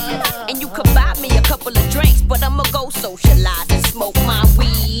leave, and you could buy me a couple of drinks, but I'ma go socialize and smoke my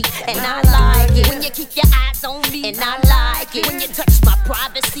weed. And I like it when you keep your eyes on me, and I like it when you touch my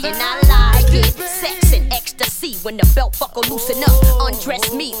privacy, and I like it. Sex and ecstasy when the belt buckle loosen up.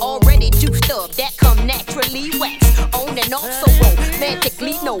 Undress me, already juiced up, that come naturally wax. On and off so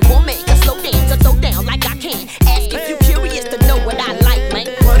romantically, no woman can slow dance or throw down like I can. Ask if you curious to know what I like, man.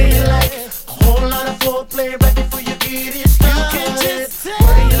 What do you like? A whole lot of foreplay right before you get it started.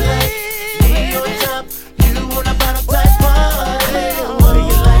 What do you like? Be on top. You want a bottom type party. What do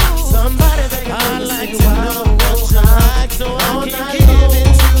you like? Somebody that can make you say wow. So I can give it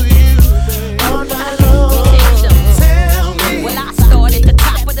to you. All night long. Tell me. Well, I start at the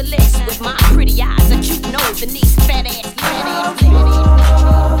top of the list with my pretty eyes, a cute nose, and these fat ass legs.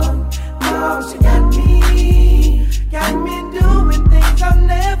 She got me doing things I'll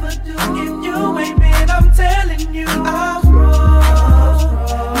never do. If you ain't been, I'm telling you I'm wrong.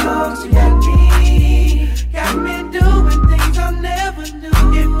 She got me doing things I'll never do.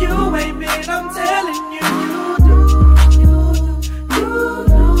 If you ain't been, I'm telling you you do.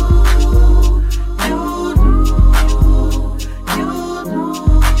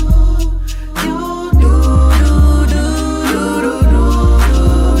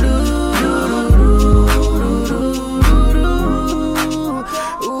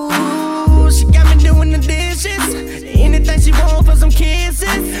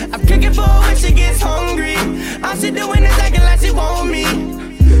 I'm cooking for her when she gets hungry. All she doing is acting like she want me.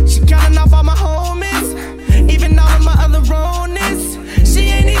 She counting off all my homies, even all of my other wrongness. She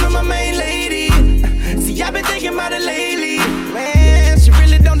ain't even my main lady. See, I've been thinking about it lately. Man, she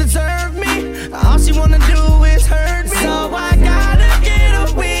really don't deserve me. All she wanna do is hurt me. So I gotta get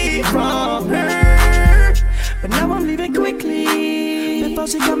away from her. But now I'm leaving quickly before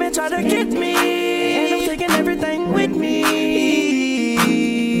she come and try to get me. And I'm taking everything with me.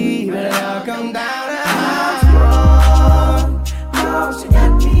 But it all come down to I'm wrong. No, she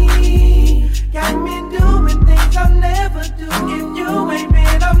got me doing things I'll never do. If you ain't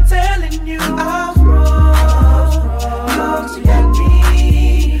been, I'm telling you I'm wrong. No, she got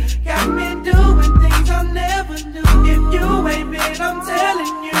me doing things I'll never do. If you ain't been, I'm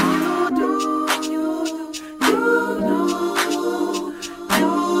telling you you do. You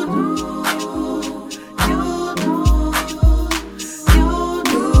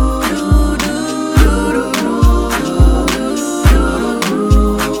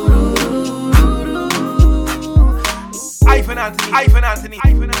Anthony.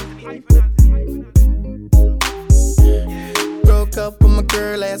 Broke up with my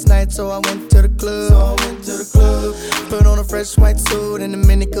girl last night, so I went to the club. Put on a fresh white suit and a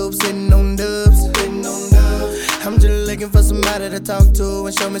mini coupe, sitting on dubs. I'm just looking for somebody to talk to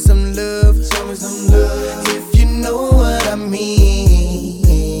and show me some love. If you know what I mean.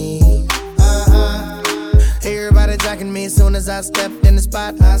 started jacking me as soon as I stepped in the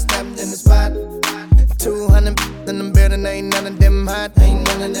spot. 200 in the building, ain't none of them hot.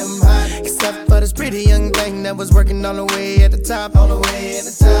 Except for this pretty young thing that was working all the way at the top.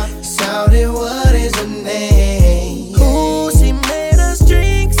 Shouted, what is her name? Ooh, she made us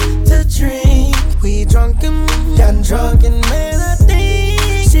drinks to drink. We drunk and got drunk, and man, I think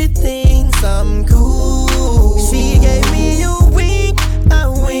she thinks I'm cool. She gave me a wink, I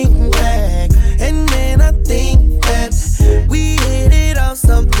winked back, and then I think that we hit it off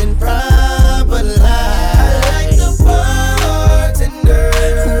something proper like. I like the bartender.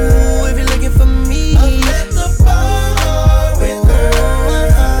 Ooh, if you're looking for me, I'm at the bar with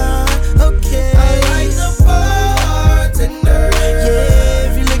her. Okay. I like the bartender. Yeah,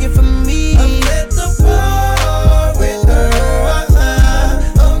 if you're looking for me, I'm at the bar with her.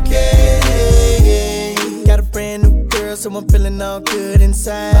 Okay. Got a brand new girl, so I'm feeling all good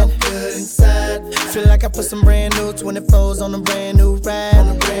inside. Feel like I put some brand new 24s on a brand new ride.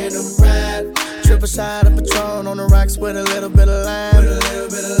 Triple shot of Patron on the rocks with a little bit of lime.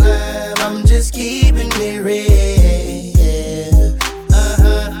 I'm just keeping it real.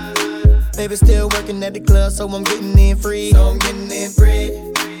 Baby still working at the club, so I'm getting in free.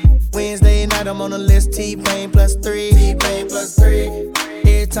 Wednesday night I'm on the list, T-Pain plus 3.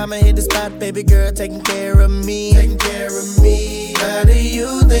 Every time I hit the spot, baby girl taking care of me. How do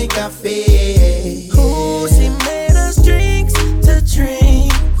you think I feel? Ooh, she made us drinks to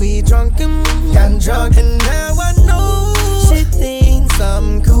drink. We drunk and got drunk, and now I know she thinks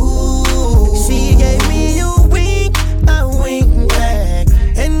I'm cool. She gave me a wink, I winked back,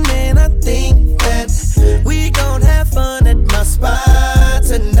 and then I think that we gon' have fun at my spot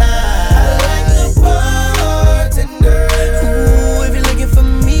tonight. I like the bartender. Ooh, if you're looking for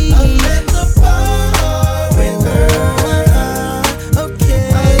me, I'm at the bar with her. Okay.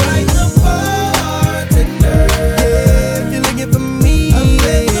 I like the bartender. Yeah, if you're looking for me, I'm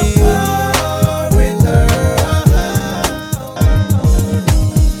at the bar with her.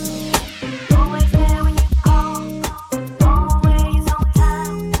 Always there when you call, always on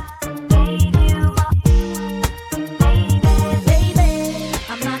time. Gave you my baby.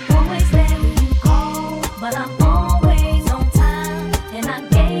 I'm not always there when you call, but I'm always on time, and I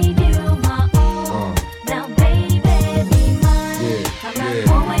gave you my all. Now, baby, be mine. I'm not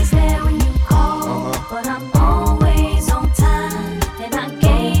always there when you call, but I'm always on time, and I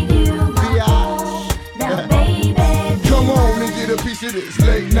gave you my all. Now, baby, Come on and get a piece of this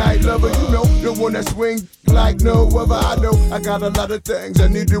late night lover. You know, the one that swing like no other. I know I got a lot of things I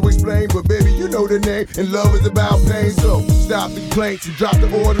need to explain, but baby, you know the name, and love is about pain. So stop the complaints and drop the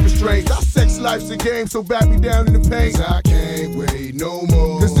order of restraints. Our sex life's a game, so back me down in the pain. I can't wait no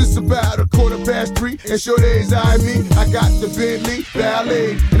more. Cause it's about 3:15, and sure days I me. I got the Bentley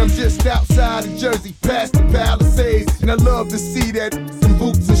Ballet, and I'm just outside of Jersey, past the Palisades. And I love to see that in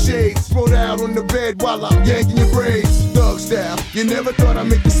boots and shades, thrown out on the bed while I'm yanking your braids. Thug style, you never thought I'd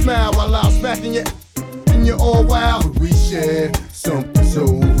make you smile while I'm smacking you. And you're all wild, but we share something so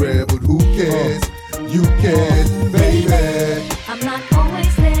rare. But who cares? You can, baby. I'm not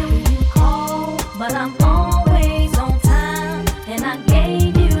always there when you call, but I'm always on time, and I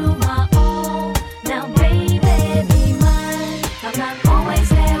gave you my all. Now, baby, be mine. I'm not always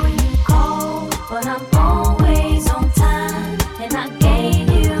there when you call, but I'm always on time, and I gave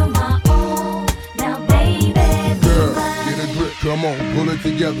you my all. Now, baby, be Girl, mine. get a grip, come on, pull it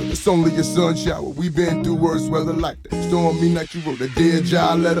together. It's only a sun shower. We've been through worse weather like that. Stormy night, you wrote a dear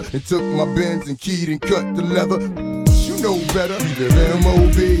job letter and took my Benz and keyed and cut the leather. You know better. We live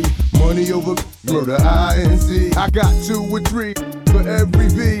MOB, money over murder INC. I got 2 or 3 for every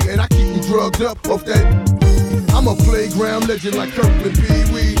V, and I keep you drugged up off that. I'm a playground legend like Kirkland Pee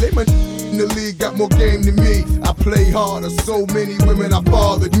Wee. They my in the league got more game than me. I play harder, so many women I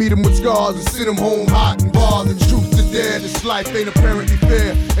fathered. Meet them with scars and send them home hot and bothered. Truth to dare, this life ain't apparently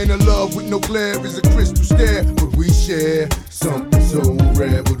fair. Ain't a love with no glare is a crystal stare. But we share something so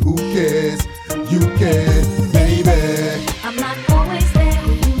rare, but who cares? You can, baby. I'm not always there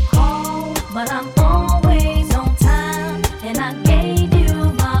when you call, but I'm always on time, and I gave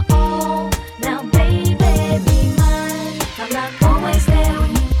you my all. Now, baby, be mine. I'm not always there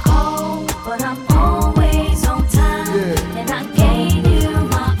when you call, but I'm always on time, and I gave you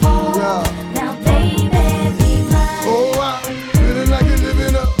my all. Now, baby, be mine. Oh, wow, feeling like you're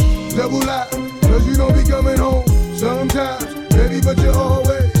living up, double life. Cause you don't be coming home sometimes, baby, but you're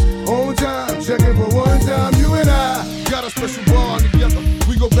always on time. Checking for one time, you and I got a special bond together.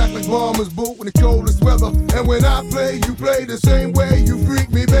 We go back like bombers, boo, in the coldest weather. And when I play, you play the same way. You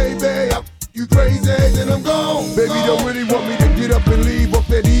freak me, baby. You crazy, then I'm gone. Baby, don't really want me to get up and leave off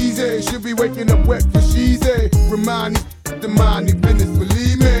that easy. Should be waking up wet for she's a. Remind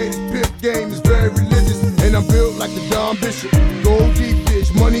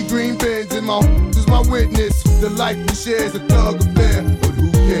green bins and my is my witness. The life we share is a thug affair. But who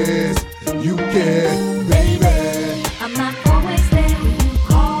cares? You care, baby. I'm not always there when you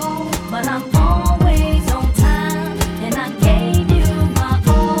call, but I'm always on time. And I gave you my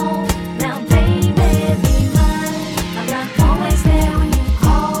all. Now, baby, be mine. I'm not always there when you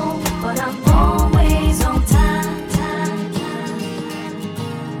call, but I'm always on time.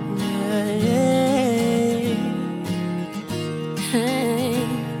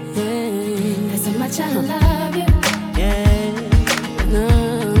 There's so much I love you.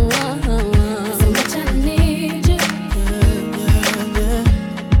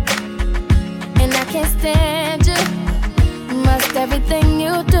 Stand you. Must everything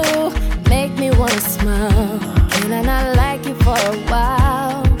you do make me wanna smile. Can I not like you for a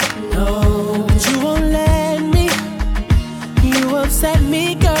while? No, but you won't let me. You upset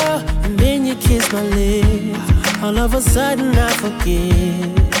me, girl, and then you kiss my lips. All of a sudden I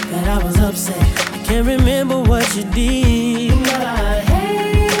forget that I was upset. I can't remember what you did, but I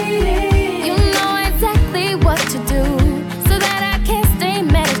hate it. You know exactly what to do, so that I can't stay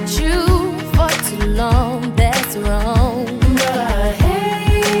mad at you for too long. That's wrong, but I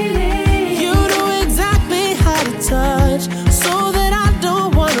hate it. You know exactly how to touch, so that I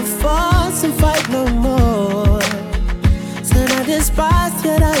don't wanna fuss and fight no more. Said I despise,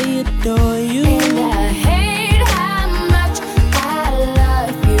 yet I adore you. And I hate how much I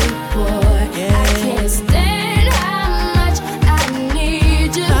love you, boy. I can't stand how much I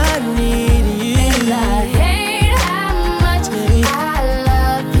need you. I need you. And I hate how much I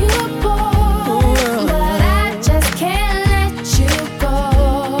love you, boy. But I just can't let you go.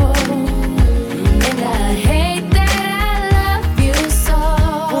 And I hate that I love you so.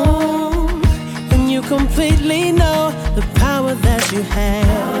 And you completely know the power that you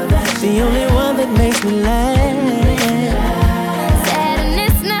have. The only one that makes me laugh. Sad and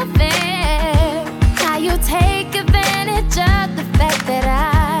it's not fair how you take advantage of the fact that I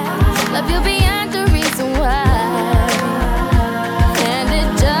love you beyond the reason why. And it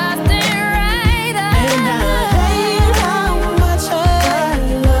just ain't right. And I hate how much I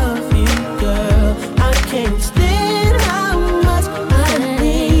love you, girl. I can't stand how much I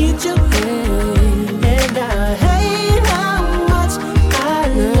need you. And I hate how much I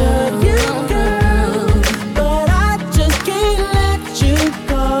love you, girl. But I just can't let you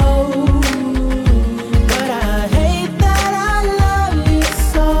go. But I hate that I love you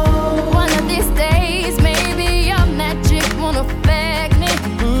so. One of these days, maybe your magic won't affect me,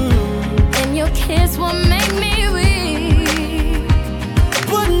 and your kiss will make me weak.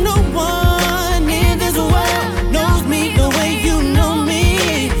 But no one in this world knows me the way you know me.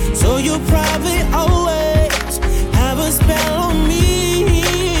 So you'll probably always have a spell on me.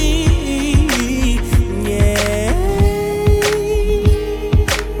 Yeah.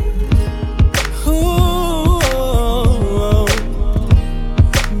 Ooh.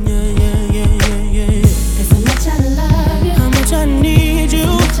 Yeah. There's so much I love you. How much I need you.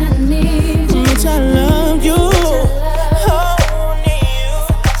 How much I need you. How much I love you.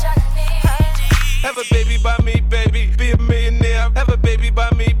 Have a baby by me, baby, be a millionaire. Have a baby by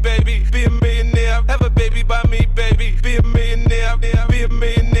me, baby, be a millionaire. Have a baby by me, baby, be a millionaire. Be a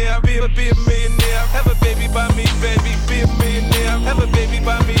millionaire, be a millionaire. Have a baby by me, baby, be a millionaire. Have a baby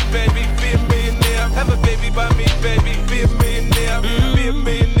by me, baby, be a millionaire. Have a baby by me, baby, be a millionaire. Be a millionaire, be a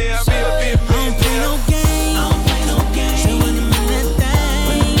millionaire.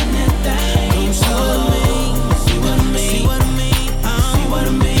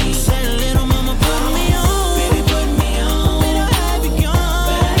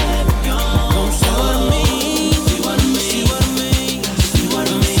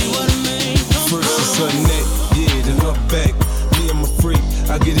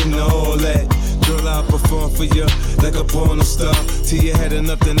 I get into all that. Girl, I'll perform for you like a porno star. Till you had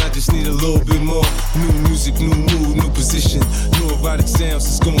enough, then I just need a little bit more. New music, new mood, new position. New erotic sounds,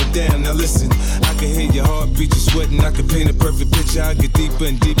 it's going down. Now listen, I can hear your heartbeat, you're sweating. I can paint a perfect picture, I get deeper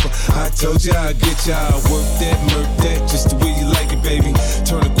and deeper. I told you I'd get you, I'll work that, murk that, just the way you like it, baby.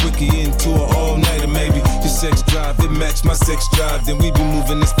 Turn a quickie into an all-nighter, maybe. Your sex drive, it match my sex drive. Then we be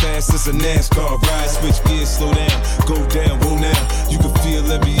moving as fast as a NASCAR ride. Switch gears, slow down, go down, roll now. You can feel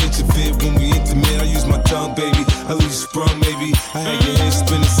every inch of it when we intimate. I use my tongue, baby. I leave you sprung, maybe. I had your head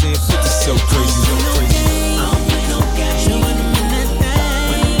spinning, saying 50, so crazy, so crazy.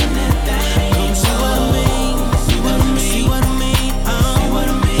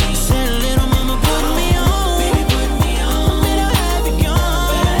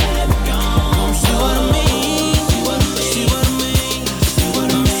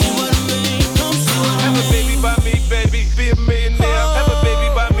 Have a baby by me, baby, be a millionaire.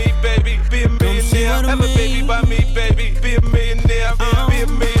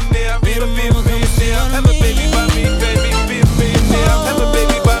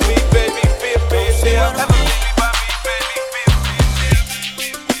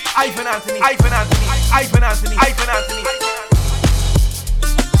 Ivan Anthony, Ivan Anthony, Ivan Anthony, Ivan Anthony.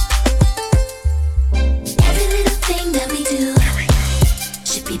 Every little thing that we do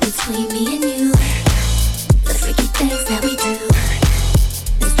should be between me and you. The freaky things that we do,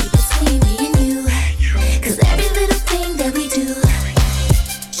 let's keep between me and you. Cause every little thing that we do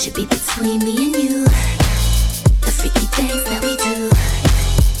should be between me and you. The freaky things that we do,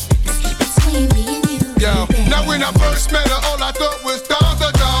 let's keep between me and you. Yo, now when I first met her, all I thought was dawn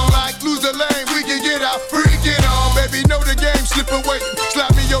to dawn. Like lose the lane, we can get out, freak it on. Baby, know the game, slip away.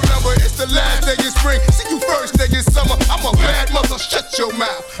 Slap me your number, it's the last day of spring. See you first day of summer, I'm a bad mother, shut your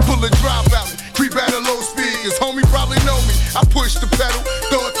mouth. Pull a drop out, creep at a low speed. Cause homie probably know me, I push the pedal.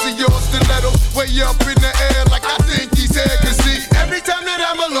 Thoughts of your stiletto, way up in the air like I think he said. Cause see, every time that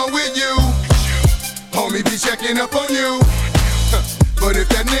I'm alone with you, homie be checking up on you. But if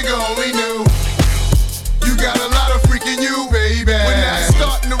that nigga only knew, you got a lot of freaking you, baby. When that's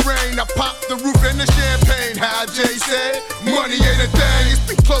starting to rain, I pop the roof and the champagne. How Jay said, money ain't a thing. It's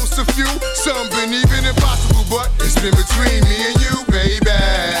been close to few, some been even impossible, but it's been between me and you, baby.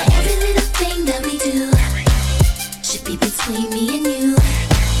 Every little thing that we do should be between me and you.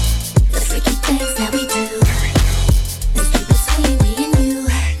 The freaky things that we do, let's keep between me and you.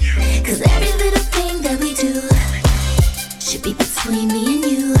 Cause every little thing that we do should be between me and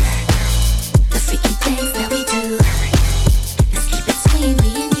you. The freaky things that we do, let's keep between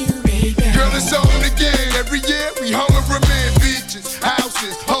me and you, baby. Girl, it's on again. Every year we hunger remain beaches,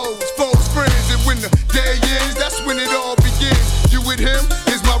 houses, hoes, folks, friends. And when the day ends, that's when it all begins. You with him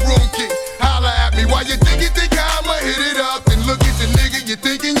is my room key. Holla at me while you think I'ma hit it up. And look at the nigga you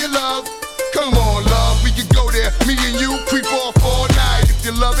thinking you love. Come on, love, we can go there. Me and you creep off all night. If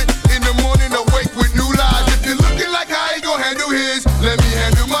you love it, in the morning awake with new lies. If you're looking like how he gon' handle his, let me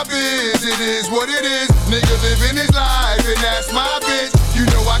handle my biz. It is what it is. Nigga living his life, and that's my bitch. You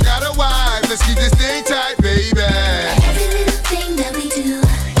know I got a wife. Let's keep this thing tight, baby. Every little thing that we do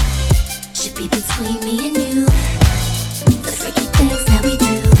should be between me and you. The freaky things that we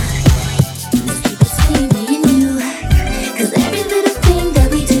do, let's keep between me and you. Cause every little thing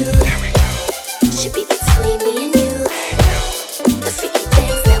that we do should be between me and you. The freaky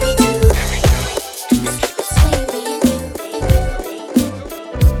things that we do, let's keep between me and you.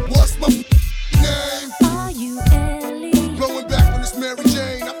 What's my name? Are you Ellie? Blowing back on this Mary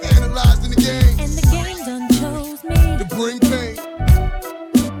Jane. I'm analyzed in the game. And the game done chose me to bring pain.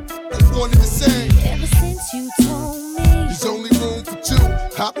 That's one and the same. Ever since you told me there's only room for two,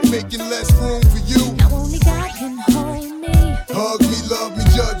 I've been making less room for you. now only God can hold me. Hug me, love me,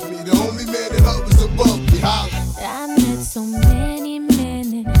 judge me. The only man that hovers above me. Holla. I met so many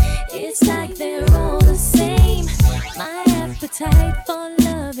men and it's like they're all the same. My appetite for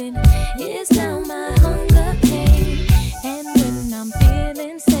loving is now my hunger pain. And when I'm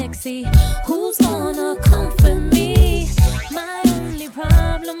feeling sexy, who's gonna comfort me? My only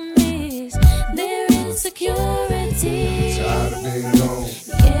problem is their insecurity. Tired of being alone.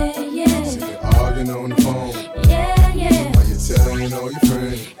 Yeah, yeah. Sick of arguing on the phone. Yeah, yeah. While you're telling all your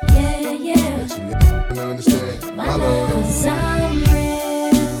friends. Yeah, yeah. But you never understand my love. 'Cause I'm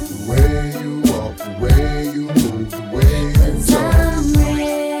real. The way you walk, the way you move, the way you talk. I'm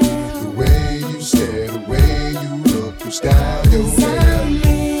real. The way you stare, the way you look, your style, your hair.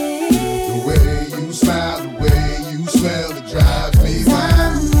 The way you smile, the way you smell, it drives me wild.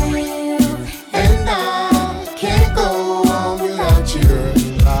 I'm real. And I can't go on without you, girl.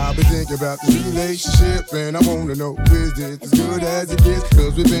 I've been thinking about this relationship, and I wanna know, is this as good as it gets?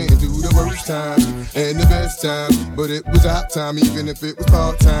 Cause we've been through the worst times and the best times, but it was our time, even if it was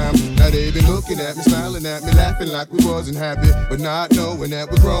part-time. Now they been looking at me, smiling at me, laughing like we wasn't happy, but not knowing that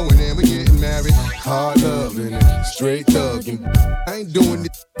we're growing and we're getting married. Hard loving and straight thugging. I ain't doing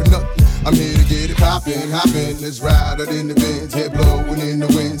it for nothing. I'm here to get it poppin', hoppin'. Let's ride out in the Benz, head blowing in the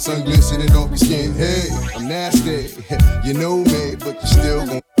wind, sun glistening off your skin. Hey, I'm nasty, you know me, but you still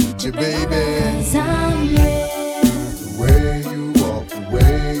gon' your baby. 'Cause I'm real. The way you walk, the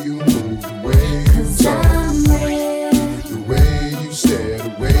way you move, the way you talk. I'm real. The way you stare,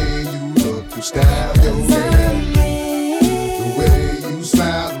 the way you look, your style, your hair. The way you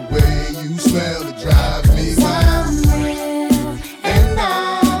smile, the way you smell, it drives me wild. I'm real. And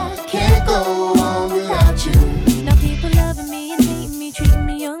I can't go on without you. Now people loving me and hating me, treating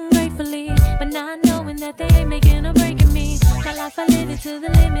me ungratefully, but not knowing that they ain't making or breaking me. My life I live it to the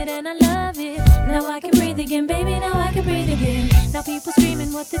limit and I love it. Now I can breathe again, baby, now I can breathe again. Now people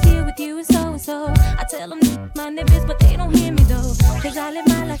screaming what the deal with you is so and so. I tell them mind their biz, but they don't hear me though. Cause I live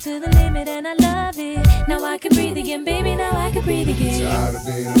my life to the limit and I love it. Now I can breathe again, baby, now I can breathe again. Tired of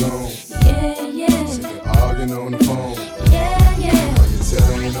being alone. Yeah, yeah. Sick of arguing on the phone. Yeah, yeah. While you're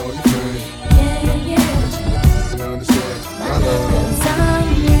telling all your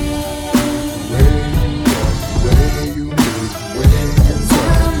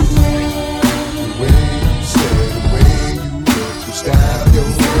have your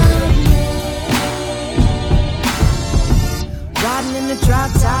way. Riding in the drop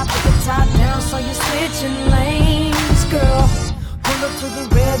top with the top down, so you're switching lanes, girl. Pull up to the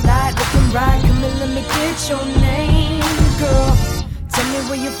red light, looking right, come and let me get your name, girl. Tell me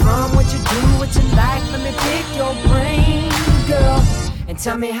where you're from, what you do, what you like, let me pick your brain, girl. And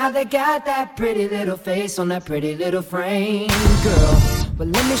tell me how they got that pretty little face on that pretty little frame, girl. Well,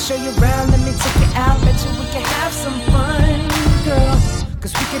 let me show you around, let me take you out, bet you we can have some fun, girl.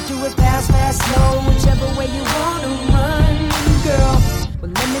 Cause we could do it fast, fast, slow, whichever way you wanna run, girl.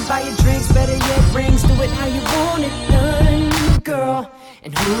 Well, let me buy you drinks, better yet rings, do it how you want it done, girl.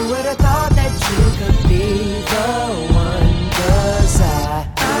 And who would've thought that you could be the one? Cause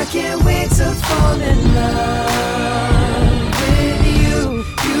I can't wait to fall in love with you.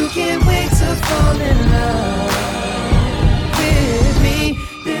 You can't wait to fall in love with me.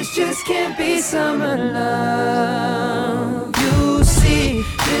 This just can't be summer love. You see,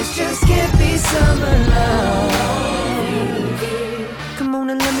 this just can't be summer love. Come on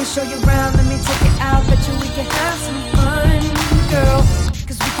and let me show you around, let me take it out, bet you we can have some fun, girl.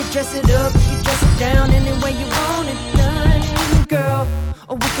 Cause we can dress it up, we can dress it down, any way you want it done, girl.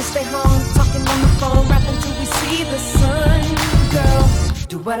 Or we can stay home, talking on the phone, rapping till we see the sun, girl.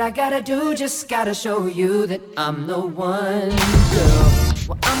 Do what I gotta do, just gotta show you that I'm the one, girl.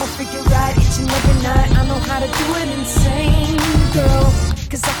 Well, I'ma figure out each and every night, I know how to do it insane, girl.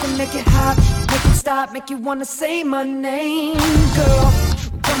 Cause I can make it hot, make it stop, make you wanna say my name, girl.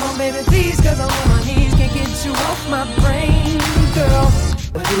 Come on baby please, cause I'm on my knees, can't get you off my brain, girl.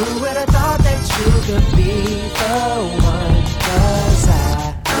 But who would've thought that you could be the one? Cause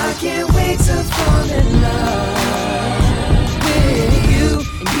I can't wait to fall in love with you.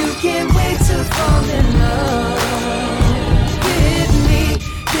 And you can't wait to fall in love with me.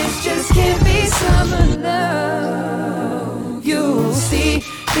 This just can't be summer love. You'll see,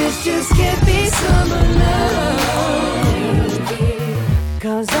 this just can't be summer love.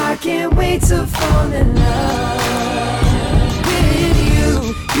 Cause I can't wait to fall in love with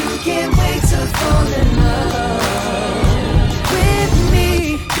you. You can't wait to fall in love with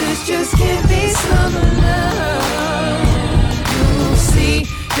me. This just can't be summer love. You'll see,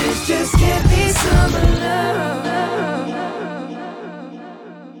 this just can't be summer love.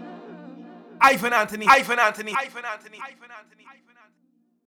 Ivan Anthony, Ivan Anthony, Ivan Anthony, Ivan Anthony, Ivan Anthony.